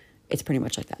bears. It's pretty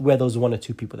much like that. Where those 1 or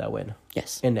 2 people that win.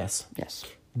 Yes. In this. Yes.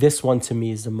 This one to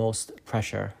me is the most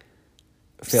pressure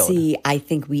filled. See, I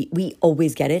think we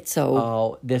always get it. So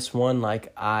Oh, this one,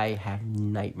 like, I have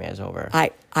nightmares over.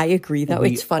 I agree though.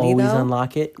 We It's funny always though.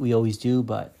 unlock it. We always do,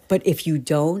 but But if you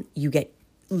don't, you get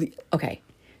okay.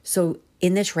 So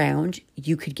in this round,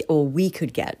 you could get, well, we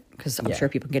could get, because I'm Yeah. sure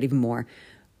people can get even more.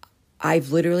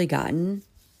 I've literally gotten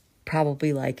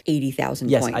probably like 80,000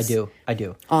 yes, points. I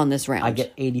do. On this round. I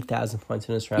get 80,000 points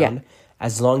in this round.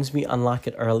 As long as we unlock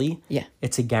it early, Yeah.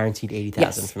 it's a guaranteed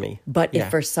 80,000 for me. But Yeah. if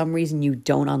for some reason you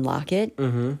don't unlock it,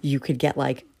 you could get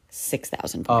like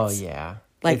 6,000 Oh, points. yeah.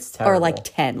 Like, It's or like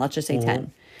terrible. 10, let's just say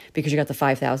 10. Because you got the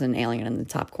 5,000 alien in the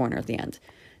top corner at the end.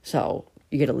 So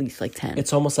you get at least like 10.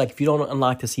 It's almost like if you don't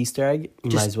unlock this Easter egg, you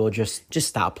might as well just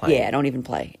stop playing. Yeah, don't even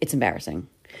play. It's embarrassing.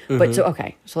 But so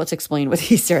okay, so let's explain what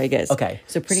the Easter egg is. Okay.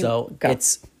 so pretty so go.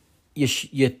 it's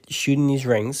you're shooting these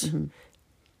rings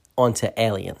onto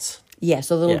aliens. yeah.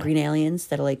 So little yeah. green aliens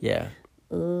that are like Yeah.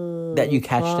 that you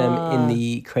catch them in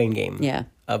the crane game Yeah.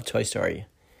 of Toy Story.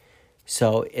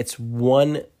 So it's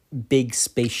one big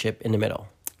spaceship in the middle,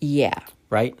 Yeah.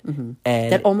 right? Mm-hmm.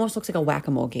 And That almost looks like a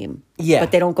whack-a-mole game. Yeah.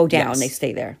 But they don't go down. Yes. They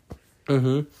stay there.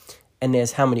 and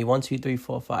there's how many? 1, 2, 3,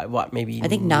 4, 5. What? Maybe I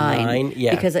think 9.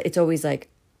 Yeah. Because it's always like,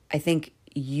 I think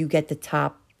you get the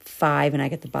top 5 and I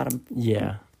get the bottom.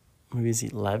 yeah. Maybe it's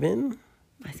 11.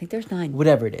 I think there's 9.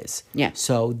 Whatever it is. Yeah.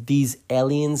 So these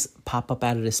aliens pop up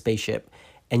out of the spaceship,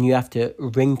 and you have to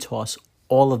ring toss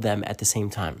all of them at the same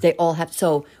time. They all have,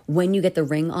 so when you get the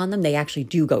ring on them, they actually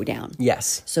do go down.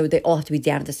 Yes. So they all have to be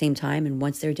down at the same time. And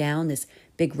once they're down, this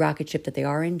big rocket ship that they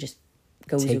are in just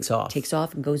Takes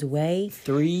off and goes away.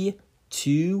 3,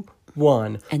 2,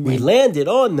 1. And we then- landed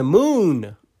on the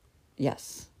moon.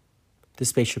 Yes. The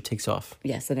spaceship takes off.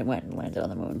 Yes, and it went and landed on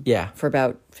the moon. Yeah. For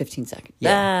about 15 seconds.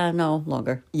 Yeah. No,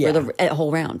 longer. Yeah. For the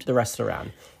whole round. The rest of the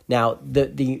round. Now,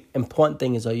 the important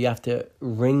thing is, though, you have to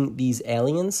ring these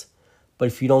aliens, but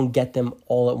if you don't get them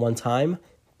all at one time,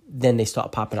 then they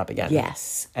start popping up again.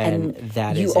 Yes. And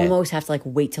that you is it. almost have to like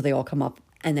wait till they all come up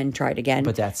and then try it again.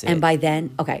 But that's And it. by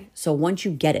then, okay, so once you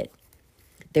get it,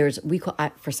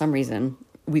 for some reason,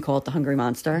 we call it the Hungry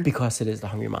Monster. Because it is the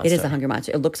Hungry Monster. It is the Hungry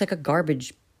Monster. It looks like a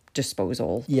garbage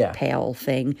disposal pail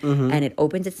thing. And it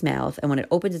opens its mouth. And when it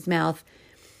opens its mouth,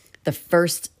 the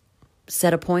first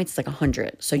set of points is like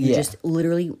 100. So you Yeah. just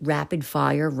literally rapid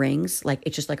fire rings. Like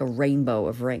it's just like a rainbow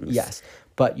of rings. Yes.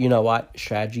 But you know what?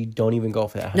 Strategy, don't even go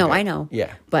for that. No, 100. I know.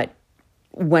 Yeah. But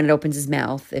when it opens his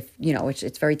mouth, if you know,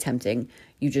 it's very tempting.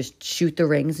 You just shoot the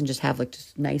rings and just have like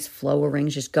just nice flow of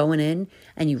rings just going in,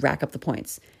 and you rack up the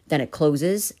points. Then it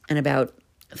closes, and about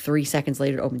 3 seconds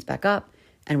later, it opens back up.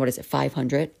 And what is it?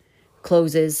 500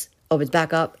 closes, opens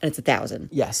back up, and it's 1,000.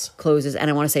 Yes. Closes, and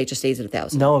I want to say it just stays at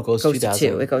 1,000. No, it goes to 2,000.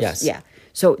 2. It goes, Yes. yeah.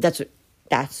 So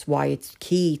that's why it's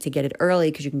key to get it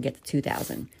early because you can get to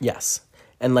 2,000. Yes.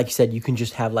 And like you said, you can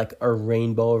just have like a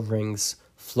rainbow of rings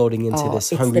floating into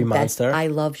this It's Hungry the best. Monster. I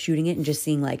love shooting it and just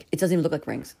seeing like it doesn't even look like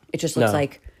rings. It just looks No,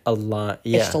 like a lot.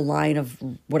 it's Yeah. just a line of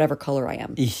whatever color I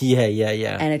am, Yeah, yeah,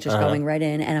 yeah. and it's just going right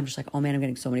in. And I'm just like, oh man, I'm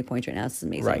getting so many points right now. This is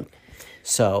amazing. Right.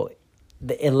 So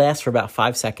it lasts for about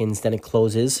 5 seconds, then it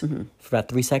closes Mm-hmm. for about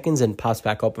 3 seconds and pops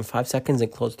back open 5 seconds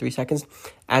and closes 3 seconds.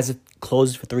 As it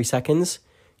closes for 3 seconds,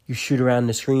 you shoot around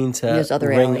the screen to There's other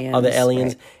ring aliens, other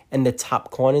aliens. right. And the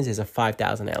top corners is a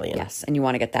 5,000 alien. Yes, and you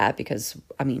want to get that because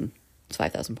I mean it's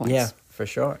 5,000 points. Yeah, for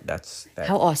sure. That's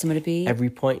How awesome would it be? every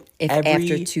point. if every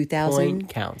after 2,000 point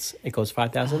counts. It goes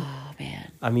 5,000. Oh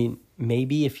man. I mean,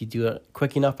 maybe if you do it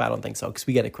quick enough. I don't think so because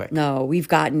we get it quick. No, we've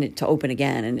gotten it to open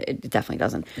again, and it definitely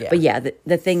doesn't. Yeah. But yeah,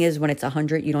 the thing is, when it's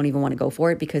 100, you don't even want to go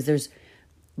for it because there's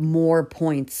more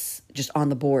points just on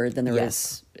the board than there is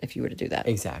Yes. if you were to do that.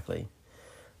 Exactly.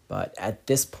 But at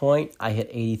this point, I hit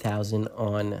 80,000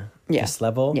 on Yeah. this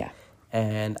level. Yeah.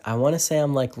 And I want to say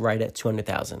I'm like right at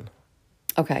 200,000.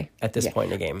 Okay. At this Yeah.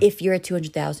 point in the game. If you're at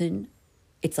 200,000,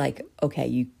 it's like, okay,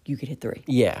 you could hit 3.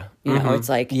 Yeah. You know, it's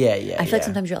like, Yeah, I feel like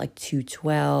sometimes you're at like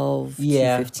 212,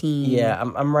 Yeah. 215. Yeah,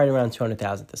 I'm right around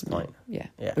 200,000 at this point. Yeah.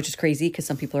 Yeah. Which is crazy because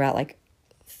some people are at like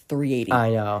 380. I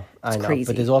know. I know. crazy.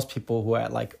 But there's also people who are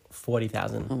at like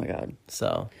 40,000. Oh my God.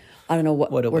 So I don't know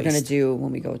what What a we're going to waste. do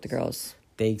when we go with the girls.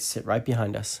 they sit right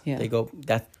behind us. Yeah. They go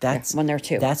that's when they're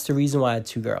 2. That's the reason why I had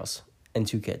 2 girls and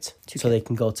 2 kids. So they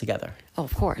can go together. Oh,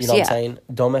 of course. You know yeah. what I'm saying?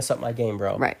 Don't mess up my game,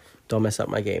 bro. Right. Don't mess up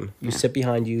my game. You sit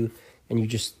behind you and you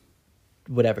just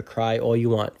whatever, cry all you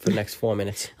want for the next 4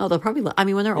 minutes. Oh, they'll probably, I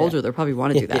mean, when they're older, they'll probably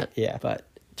want to do that. Yeah. But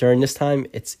during this time,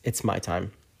 it's my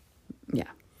time. Yeah.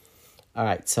 All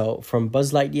right. So from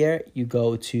Buzz Lightyear, you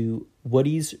go to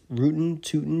Woody's Rootin'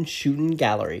 Tootin' Shootin'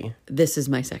 Gallery. This is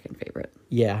my second favorite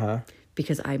Yeah, huh?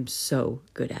 because I'm so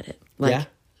good at it. Like, Yeah?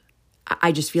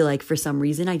 I just feel like for some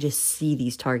reason, I just see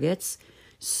these targets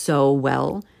so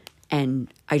well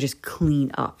and I just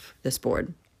clean up this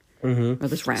board or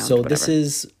this round. So whatever. this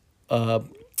is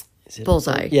it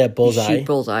bullseye. Yeah, bullseye. You shoot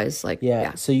bullseyes. Like,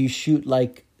 Yeah. So you shoot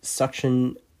like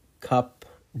suction cup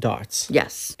darts.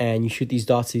 Yes. And you shoot these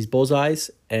darts, these bullseyes,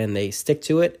 and they stick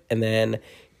to it. And then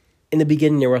in the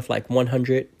beginning, they're worth like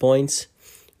 100 points.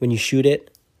 When you shoot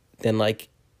it, then like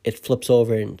it flips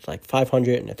over and it's like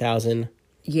 500 and 1,000.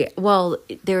 Yeah. Well,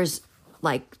 there's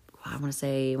like, I want to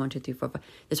say 1, 2, 3, 4, 5.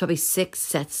 There's probably 6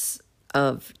 sets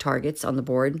of targets on the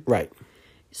board. Right.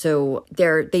 So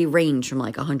they range from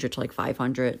like 100 to like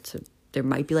 500. So there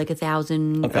might be like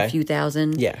 1,000, Okay. a few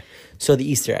thousand. Yeah. So the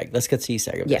Easter egg. Let's get to the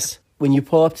Easter egg of Yeah. this. When you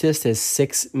pull up to this, there's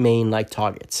 6 main like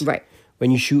targets. Right.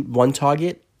 When you shoot one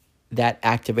target, that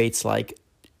activates like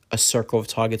a circle of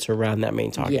targets around that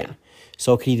main target. Yeah.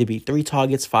 So it could either be 3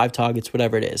 targets, 5 targets,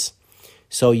 whatever it is.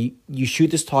 So you shoot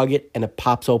this target and it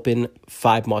pops open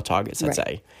 5 more targets, let's Right.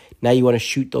 say. Now you want to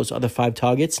shoot those other 5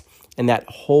 targets and that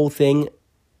whole thing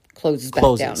Closes back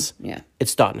closes. down. Yeah.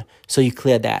 It's done. So you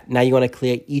clear that. Now you want to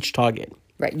clear each target.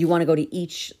 Right. You want to go to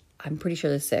each, I'm pretty sure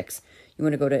there's 6. You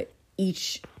want to go to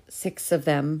each 6 of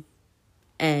them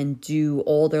and do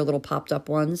all their little popped up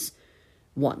ones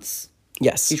once.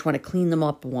 Yes. You just want to clean them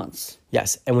up once.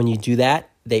 Yes. And when you do that,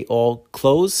 they all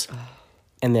close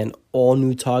and then all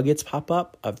new targets pop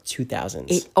up of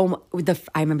 2000s.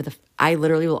 I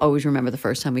literally will always remember the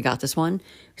first time we got this one.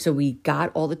 So we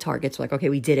got all the targets. We're like, okay,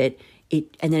 we did it.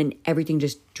 And then everything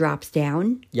just drops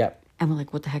down. Yep. And we're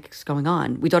like, what the heck is going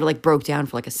on? We thought it like broke down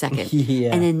for like a second.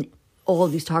 Yeah. And then all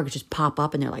of these targets just pop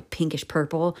up and they're like pinkish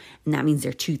purple. And that means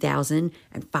they're 2,000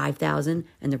 and 5,000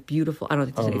 and they're beautiful. I don't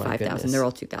think there's any my 5,000. goodness. They're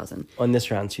all 2,000. On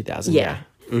this round, 2000. Yeah.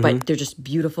 Yeah. But they're just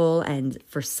beautiful. And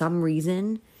for some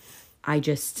reason, I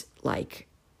just like,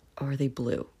 or are they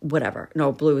blue? Whatever.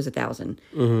 No, blue is 1,000.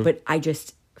 But I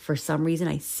just, for some reason,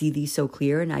 I see these so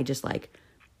clear and I just like,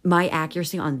 my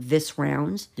accuracy on this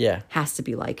round has to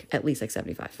be like at least like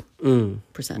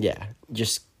 75%. Yeah.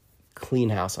 Just clean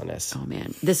house on this. Oh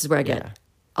man. This is where I get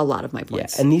a lot of my Yeah.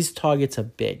 points. And these targets are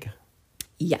big.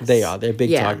 Yes. They are. They're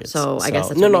big targets. So I guess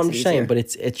that's no, what I'm makes just it saying, easier. but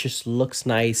it just looks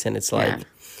nice and it's like,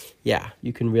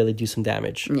 you can really do some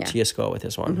damage Yeah. to your score with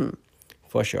this one.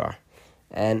 For sure.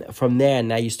 And from there,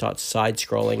 now you start side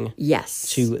scrolling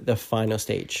Yes. to the final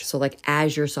stage. So like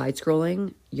as you're side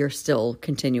scrolling, you're still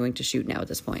continuing to shoot now at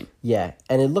this point. Yeah.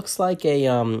 And it looks like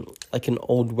an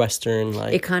old Western,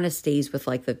 like, It kind of stays with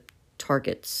like the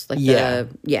targets. Like Yeah.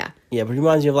 yeah. yeah, but it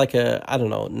reminds you of like a, I don't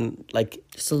know, like,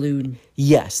 Saloon.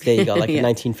 yes, there you go. Like Yeah. a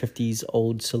 1950s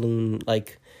old saloon,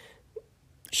 like,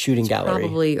 shooting gallery.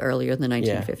 Probably earlier than the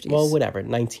Yeah. 1950s. Well, whatever.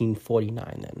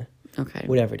 1949 then. Okay.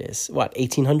 Whatever it is. What,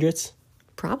 1800s?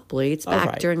 Probably. It's All back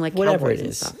right. during like whatever cowboys it and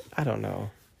is. stuff. I don't know.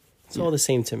 It's all the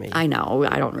same to me. I know.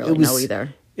 I don't really know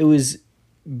either. It was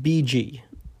BG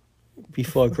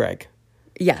before Greg.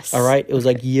 Yes. All right? It was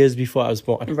like years before I was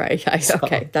born. Right.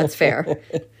 Okay. That's fair.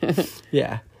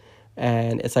 Yeah.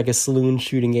 And it's like a saloon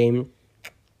shooting game.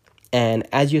 And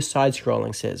as your side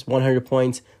scrolling says, 100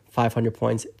 points, 500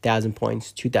 points, 1,000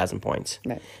 points, 2,000 points.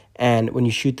 Right. And when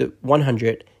you shoot the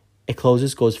 100, it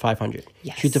closes, goes 500.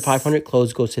 Yes. Shoot the 500,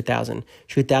 close, goes to 1,000.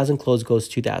 Shoot 1,000, close, goes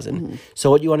 2,000. So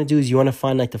what you want to do is you want to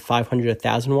find like the 500,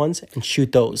 1,000 ones and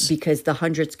shoot those. Because the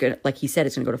 100's good. Like he said,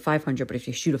 it's going to go to 500. But if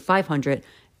you shoot a 500,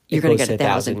 you're It going to goes get to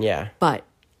 1,000. 1,000, yeah. But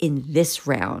in this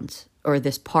round, or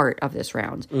this part of this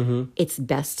round, it's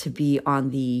best to be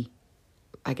on the,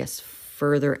 I guess,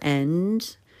 further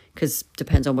end. Because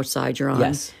depends on which side you're on.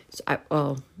 Yes.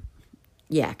 So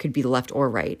it could be the left or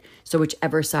right. So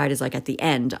whichever side is like at the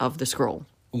end of the scroll.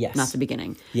 Yes. Not the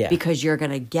beginning. Yeah. Because you're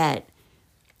going to get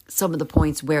some of the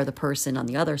points where the person on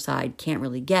the other side can't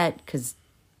really get because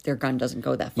their gun doesn't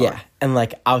go that far. Yeah. And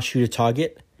like I'll shoot a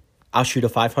target. I'll shoot a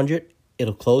 500.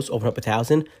 It'll close, open up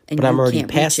 1,000. And But I'm you already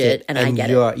can't past reach it, it. and I get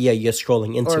it. you're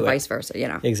scrolling into Or it. vice versa, you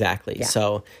know. Exactly. Yeah.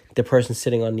 So the person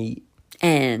sitting on the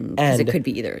And 'cause end. it could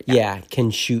be either. Can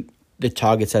shoot the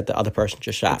targets that the other person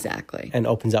just shot. Exactly. And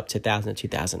opens up to 1,000 or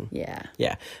 2,000. Yeah.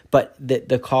 Yeah. But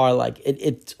the car, like,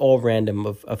 it's all random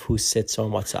of who sits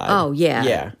on what side. Oh, yeah.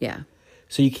 Yeah. Yeah.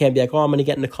 So you can't be like, oh, I'm going to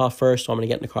get in the car first, or I'm going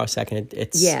to get in the car second.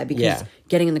 It's Because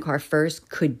getting in the car first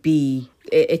could be,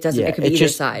 it doesn't, it could be either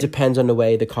just side. depends on the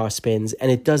way the car spins, and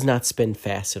it does not spin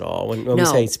fast at all. When we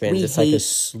say it spins, it's like a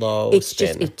slow It's spin.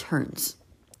 just, it turns.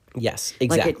 Yes,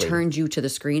 exactly. Like it turns you to the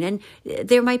screen. And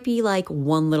there might be like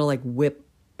one little like whip.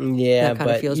 Yeah, that kind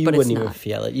of but feels, you but it's wouldn't even not.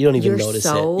 feel it. You don't even You're notice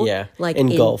so, it. Yeah, like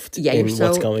engulfed you're in so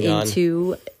what's going on.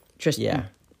 into just Yeah.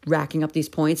 racking up these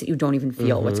points that you don't even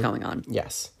feel what's going on.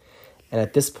 Yes. And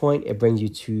at this point, it brings you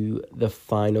to the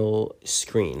final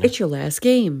screen. It's your last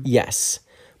game. Yes.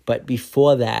 But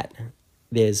before that,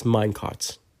 there's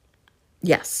minecarts.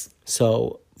 Yes.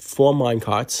 So 4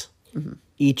 minecarts. Mm-hmm.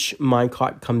 Each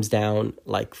minecart comes down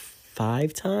like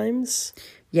 5 times.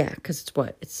 Yeah, because it's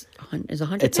what? It's 100. Is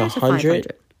 100 It's times or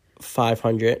 100,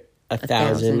 500,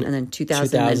 1,000, and then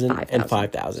 2,000 and 5,000. and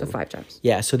 5,000. So 5 times.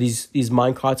 Yeah, so these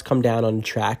minecarts come down on the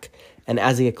track, and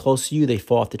as they get close to you, they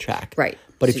fall off the track. Right.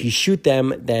 But So if you shoot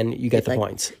them, then you get It's the like-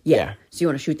 points. Yeah. So you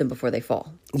want to shoot them before they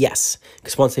fall. Yes,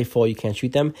 because once they fall, you can't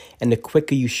shoot them, and the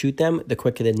quicker you shoot them, the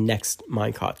quicker the next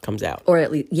minecart comes out. Or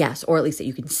at least, yes, or at least that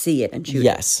you can see it and shoot it.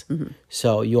 Yes. Mm-hmm.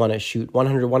 So you want to shoot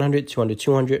 100, 100, 200,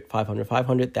 200, 500,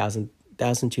 500, 1,000,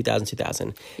 1,000, 2,000,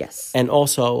 2,000. Yes. And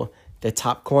also, the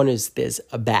top corners, there's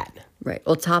a bat. Right.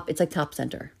 Well, it's like top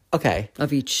center Okay.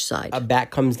 of each side. A bat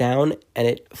comes down, and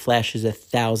it flashes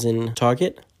 1,000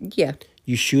 target. Yeah.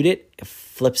 You shoot it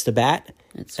flips the bat,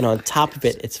 and on top of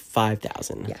it, it's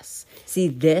 5,000. Yes. See,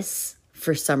 this,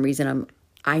 for some reason,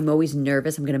 I'm always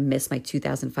nervous. I'm going to miss my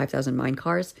 2,000, 5,000 mine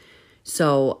cars.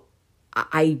 So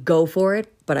I go for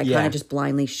it, but I kind of just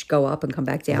blindly go up and come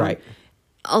back down. Right.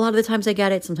 A lot of the times I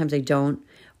get it. Sometimes I don't.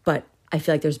 But I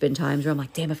feel like there's been times where I'm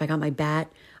like, damn, if I got my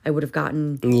bat, I would have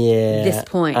gotten this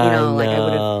point. You know, like I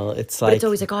would have. It's But it's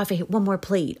always like, oh, if I hit one more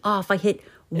plate. Oh, if I hit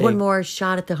one more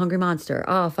shot at the Hungry Monster.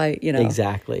 Oh, if I,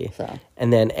 Exactly. So.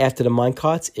 And then after the mine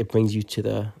carts, it brings you to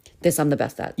the... This I'm the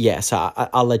best at. Yeah, so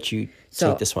I'll let you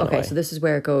take this one away. Okay, so this is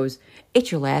where it goes,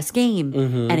 it's your last game.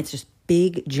 And it's just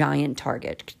big, giant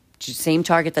target. Just same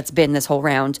target that's been this whole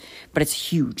round, but it's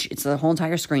huge. It's the whole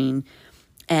entire screen.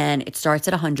 And it starts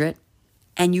at 100.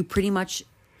 And you pretty much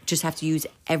just have to use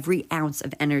every ounce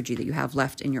of energy that you have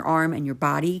left in your arm and your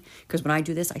body. Because when I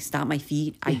do this, I stomp my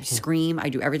feet, I scream, I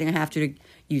do everything I have to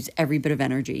use every bit of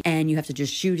energy. And you have to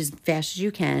just shoot as fast as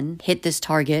you can, hit this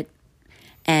target.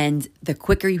 And the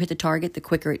quicker you hit the target, the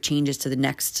quicker it changes to the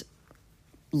next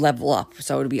level up.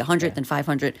 So it'll be 100, then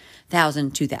 500,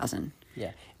 1,000, 2,000.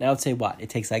 Yeah. And I would say what? It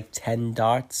takes like 10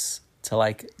 darts to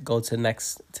like go to the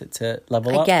next, to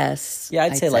level up? I guess. Yeah,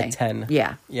 I'd say like 10.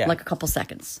 Yeah. Yeah. Like a couple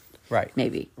seconds. Right.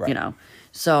 Maybe, Right.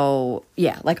 So,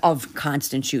 yeah, like of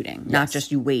constant shooting, not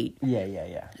just you wait.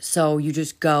 Yeah. So you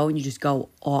just go and you just go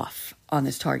off on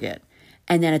this target.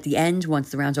 And then at the end, once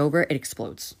the round's over, it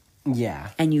explodes. Yeah.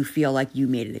 And you feel like you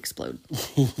made it explode.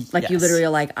 Like you Yes. literally are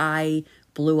like, I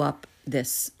blew up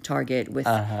this target with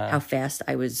how fast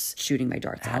I was shooting my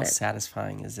darts How at it.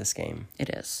 satisfying is this game? It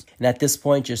is. And at this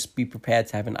point, just be prepared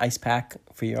to have an ice pack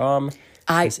for your arm.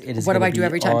 'cause it is What do gonna I do be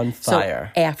every time? On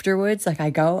fire. So afterwards, like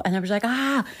I go and I was like,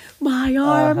 my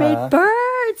arm, it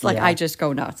burns. Like Yeah. I just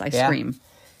go nuts. I scream.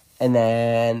 And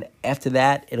then after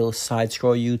that, it'll side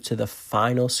scroll you to the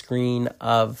final screen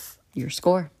of Your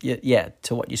score.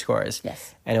 to what your score is.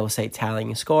 Yes. And it will say tallying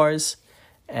your scores,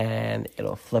 and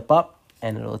it'll flip up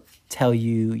and it'll tell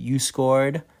you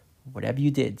scored whatever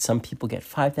you did. Some people get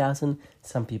 5,000,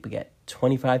 some people get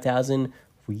 25,000.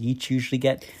 We each usually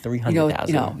get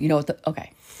 300,000. You know what?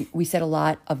 Okay, we said a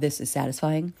lot of this is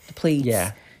satisfying. The plates,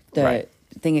 the right.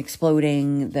 thing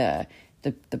exploding, the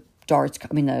darts.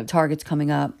 I mean, the targets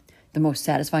coming up. The most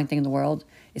satisfying thing in the world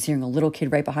is hearing a little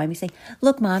kid right behind me say,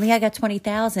 "Look, mommy, I got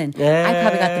 20,000. I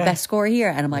probably got the best score here."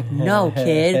 And I'm like, "No,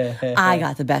 kid, I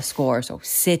got the best score. So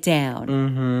sit down."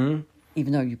 Mm-hmm.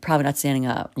 Even though you're probably not standing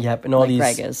up. Yep, and all like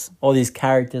Greg is. all these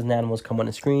characters and animals come on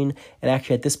the screen. And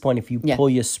actually, at this point, if you pull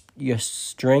your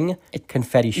string,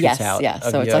 confetti shoots out. Yeah.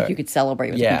 So it's like you could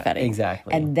celebrate with confetti.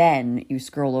 Exactly. And then you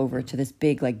scroll over to this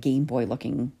big like Game Boy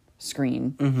looking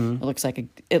screen. Mm-hmm. It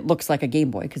looks like a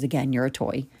Game Boy because again, you're a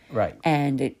toy. Right.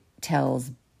 And it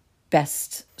tells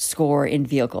best score in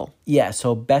vehicle. Yeah,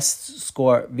 so best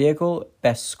score vehicle,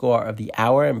 best score of the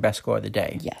hour, and best score of the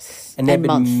day. Yes. And there have been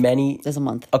month. many... There's a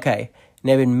month. Okay. And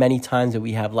there have been many times that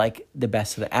we have, like, the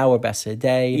best of the hour, best of the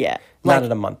day. Yeah. Not Like- of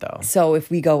the month, though. So if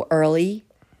we go early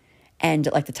and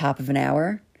at like the top of an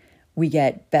hour, we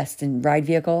get best in ride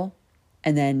vehicle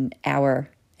and then hour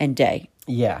and day.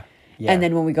 Yeah. And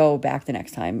then when we go back the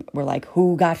next time, we're like,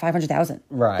 who got 500,000?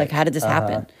 Right. Like, how did this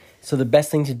happen? So the best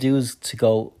thing to do is to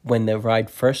go when the ride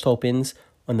first opens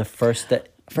on the first day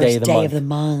First of the day month. of the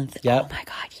month. Yep. Oh my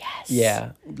God, yes.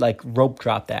 Yeah, like rope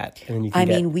drop that, and then you can I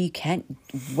get... mean, we can't,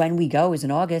 when we go is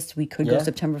in August, we could go Yeah.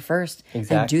 September 1st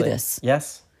exactly. and do this.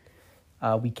 Yes.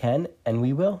 We can, and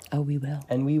we will. Oh, we will.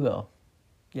 And we will.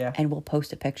 Yeah. And we'll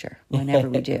post a picture whenever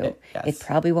we do. Yes. It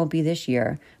probably won't be this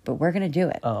year, but we're going to do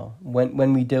it. Oh,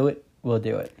 when we do it, we'll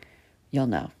do it. You'll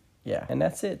know. Yeah, and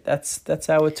that's it. That's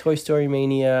our Toy Story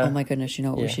Mania. Oh my goodness, you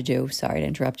know what we should do? Sorry to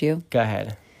interrupt you. Go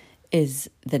ahead. Is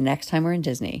the next time we're in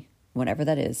Disney, whenever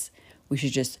that is, we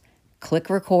should just click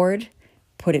record,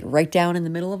 put it right down in the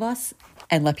middle of us,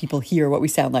 and let people hear what we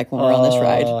sound like when we're on this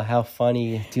ride. Oh, how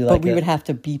funny. Do you But like we it? would have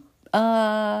to beep.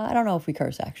 I don't know if we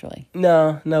curse, actually.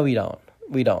 No, we don't.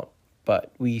 We don't.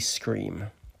 But we scream.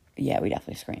 Yeah, we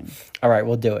definitely scream. All right,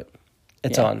 we'll do it.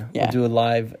 It's Yeah, on. yeah. We'll do a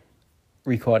live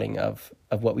recording of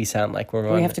what we sound like when we're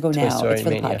on We have to go Toy now. Story It's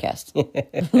for the Mania.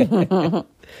 podcast.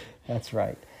 That's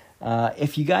right.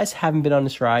 If you guys haven't been on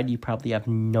this ride, you probably have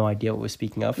no idea what we're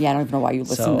speaking of. Yeah, I don't even know why you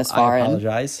listened So this far I in.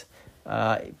 apologize.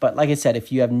 But like I said,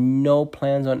 if you have no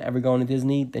plans on ever going to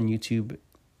Disney, then YouTube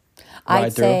I'd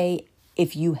ride through. say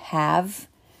if you have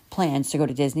plans to go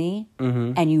to Disney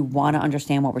and you want to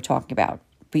understand what we're talking about,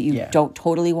 but you Yeah. don't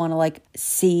totally want to like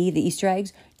see the Easter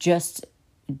eggs, just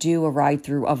do a ride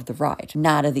through of the ride,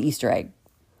 not of the Easter egg.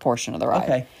 portion of the ride.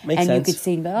 Okay, makes and sense. you could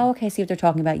see, see what they're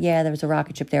talking about. Yeah, there was a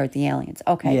rocket ship there with the aliens.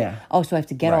 Okay. Yeah. Oh, so I have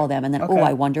to get all them, and then Okay.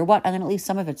 I wonder what, and then at least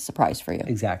some of it's a surprise for you.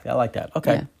 Exactly. I like that.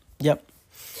 Okay. Yeah. Yep.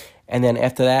 And then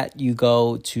after that, you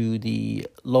go to the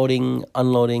loading,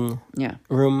 unloading Yeah.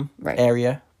 room Right.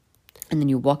 area. And then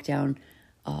you walk down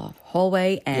a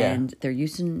hallway, and there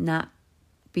used to not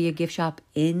be a gift shop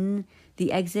in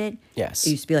the exit. Yes.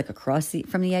 It used to be like across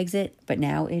from the exit, but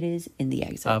now it is in the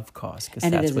exit. Of course, because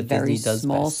And it that's is a what very Disney does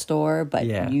small best. store, but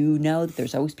Yeah. you know that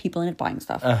there's always people in it buying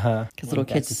stuff. Because little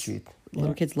That's kids, the truth.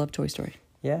 little kids love Toy Story.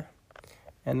 Yeah.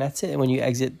 And that's it. When you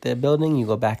exit the building, you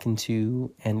go back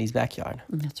into Andy's backyard.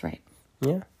 That's right.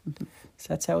 Yeah. So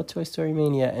that's how Toy Story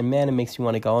Mania. And man, it makes me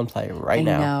want to go and play right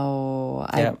now.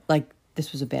 I know. Yeah.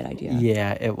 This was a bad idea.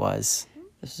 Yeah, it was.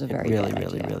 This was a very really, bad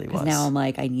really, idea. really Because was. now I'm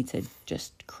like, I need to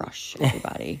just crush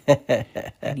everybody.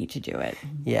 I need to do it.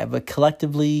 Yeah, but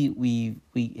collectively, we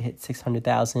hit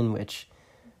 600,000, which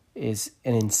is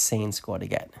an insane score to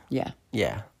get. Yeah.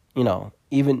 Yeah. You know,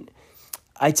 even,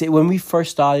 I'd say when we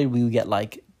first started, we would get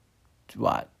like,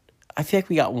 what? I feel like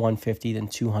we got 150, then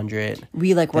 200.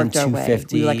 We like worked then our way.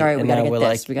 250, We were like, all right, we and gotta now get we're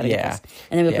this. like, We gotta yeah, get this.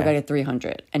 And then we yeah. gotta get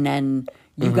 300. And then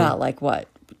you got like what?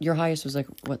 Your highest was like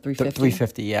what, 350?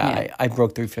 350, yeah. I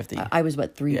broke 350. I was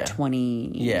what,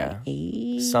 328? Yeah.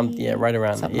 Right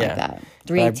around Something yeah. like that.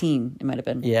 318 it might have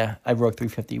been. Yeah, I broke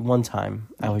 350 one time.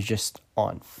 I was just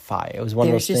on fire. It was one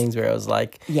There's of those just- things where I was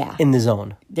like, Yeah. in the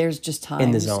zone. There's just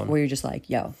times zone. where you're just like,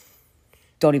 yo,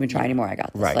 don't even try anymore. I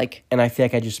got this. Right. Like, and I feel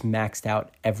like I just maxed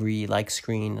out every like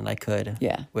screen that I could.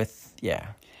 Yeah. I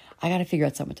I gotta figure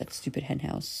out something with that stupid hen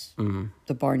house. Mm-hmm.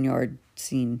 The barnyard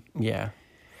scene. Yeah.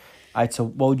 All right, so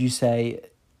what would you say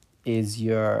is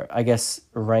your, I guess,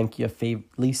 rank your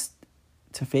least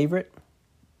to favorite?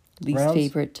 Least rounds?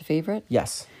 favorite to favorite?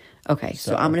 Yes. Okay,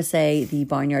 so So- I'm gonna say the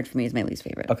barnyard for me is my least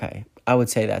favorite. Okay. I would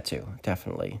say that too,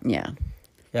 definitely. Yeah.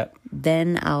 Yep.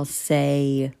 Then I'll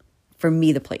say, for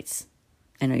me, the plates.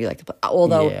 I know you like the plate.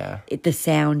 Although Yeah. the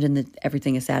sound and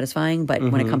everything is satisfying, but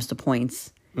when it comes to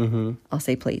points, I'll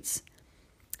say plates.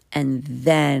 And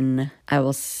then I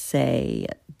will say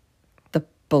the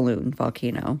balloon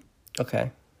volcano.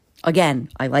 Okay. Again,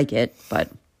 I like it, but...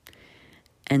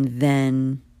 And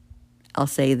then I'll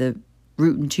say the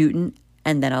rootin' tootin',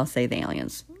 and then I'll say the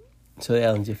aliens. So the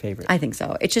alien's your favorite. I think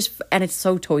so. It's just... And it's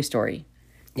so Toy Story.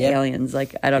 The Yep. aliens,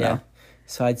 like, I don't know.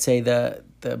 So I'd say the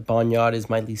barnyard is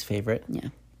my least favorite. Yeah.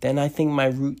 Then I think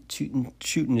my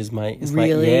shooting is my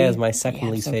Really? is my second Yeah,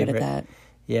 I'm least so good at favorite. that.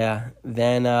 Yeah.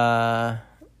 Then I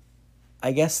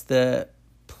guess the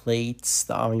plates,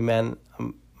 the Army Men,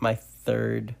 my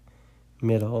third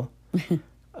middle.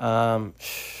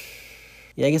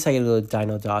 Yeah, I guess I gotta go with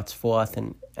Dino Dots fourth,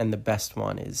 and the best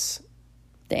one is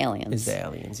The aliens. the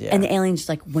aliens. Yeah. And the aliens,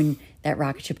 like, when that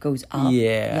rocket ship goes up,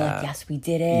 Yeah. you're like, yes, we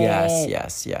did it.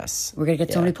 Yes. We're going to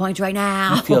get so Yeah. many points right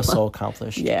now. You feel so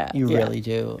accomplished. Yeah, You yeah. really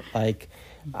do. Like,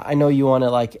 I know you want to,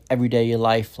 like, every day of your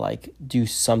life, like, do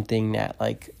something that,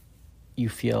 like, you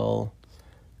feel,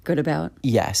 Good about.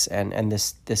 yes, and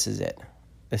this is it.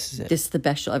 This is it. This is the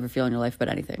best you'll ever feel in your life, but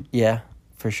anything. Yeah,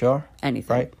 for sure.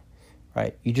 Anything.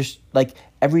 Right. You just, like,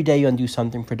 every day you want to do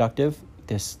something productive.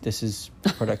 This is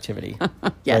productivity.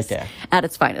 Yes. Right there. At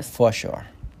its finest. For sure.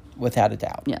 Without a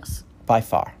doubt. Yes. By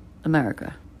far.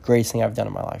 America. Greatest thing I've done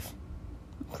in my life.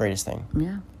 Greatest thing.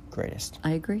 Yeah. Greatest.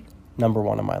 I agree. Number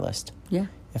one on my list. Yeah.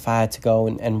 If I had to go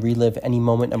and relive any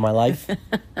moment in my life,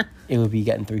 it would be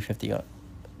getting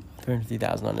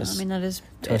 350,000 on this. I mean, that is...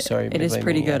 Toy Story. It is Midway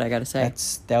pretty Mania. good, I got to say.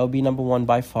 That would be number one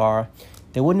by far.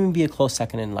 There wouldn't even be a close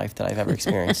second in life that I've ever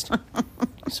experienced.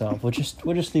 So we'll just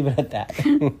leave it at that.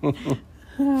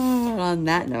 On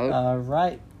that note. All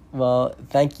right. Well,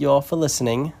 thank you all for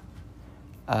listening.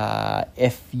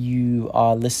 If you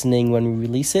are listening when we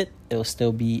release it, it'll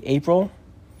still be April.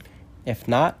 If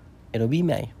not, it'll be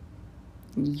May.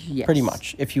 Yes. Pretty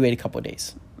much. If you wait a couple of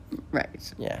days.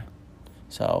 Right. Yeah.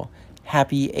 So,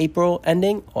 happy April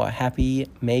ending or happy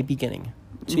May beginning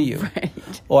to you. Right.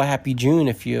 Or happy June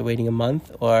if you're waiting a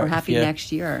month. Or Or if happy you're-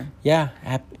 next year. Yeah.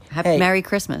 Happy Merry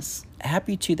Christmas.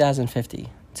 Happy 2050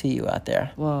 to you out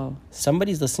there. Whoa.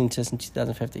 Somebody's listening to us in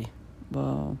 2050.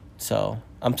 Whoa. So,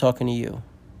 I'm talking to you,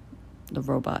 The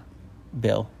robot.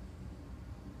 Bill.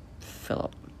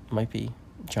 Philip. Might be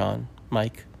John,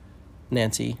 Mike,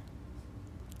 Nancy,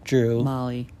 Drew,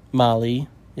 Molly.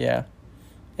 Yeah.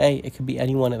 Hey, it could be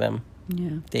any one of them.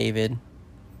 Yeah. David.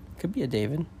 Could be a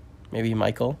David. Maybe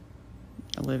Michael.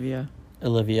 Olivia.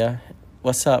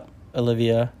 What's up,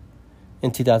 Olivia?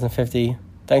 In 2050.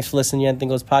 Thanks for listening to Anything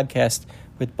Goes podcast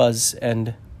with Buzz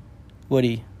and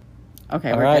Woody.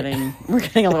 Okay, All we're right.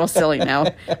 getting a little silly now.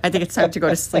 I think it's time to go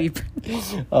to sleep.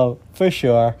 Oh, for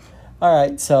sure. All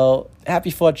right, so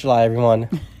happy 4th of July, everyone.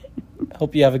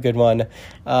 Hope you have a good one.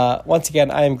 Once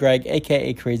again, I am Greg,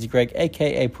 a.k.a. Crazy Greg,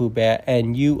 a.k.a. Pooh Bear,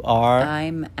 and you are...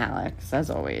 I'm Alex, as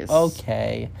always.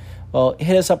 Okay. Well,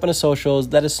 hit us up on the socials.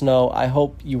 Let us know. I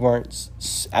hope you weren't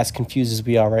as confused as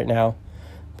we are right now.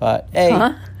 But, hey.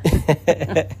 Huh?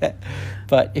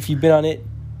 But if you've been on it,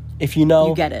 if you know...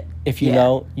 You get it. If you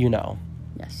know, you know.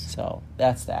 Yes. So,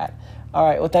 that's that. All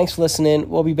right, well, thanks for listening.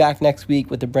 We'll be back next week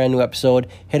with a brand new episode.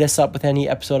 Hit us up with any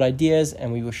episode ideas,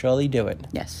 and we will surely do it.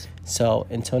 Yes. So,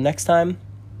 until next time,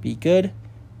 be good,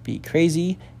 be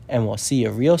crazy, and we'll see you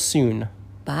real soon.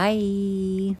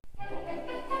 Bye.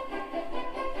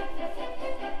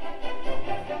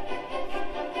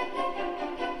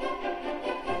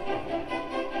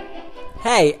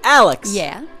 Hey, Alex.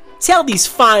 Yeah. Tell these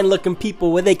fine-looking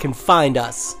people where they can find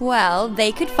us. Well,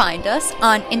 they could find us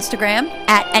on Instagram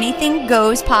at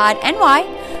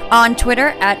anythinggoespodny, on Twitter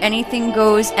at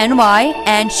anythinggoesny,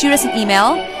 and shoot us an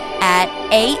email at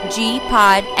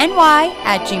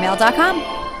agpodny@gmail.com.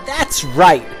 That's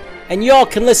right. And y'all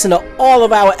can listen to all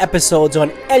of our episodes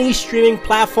on any streaming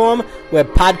platform where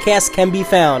podcasts can be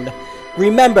found.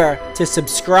 Remember to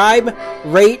subscribe,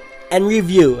 rate, and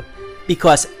review,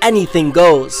 because anything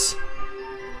goes.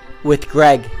 With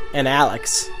Greg and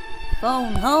Alex.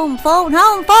 Phone home, phone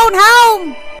home, phone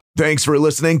home! Thanks for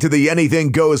listening to the Anything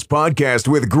Goes podcast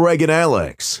with Greg and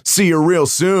Alex. See you real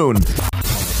soon,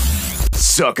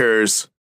 suckers.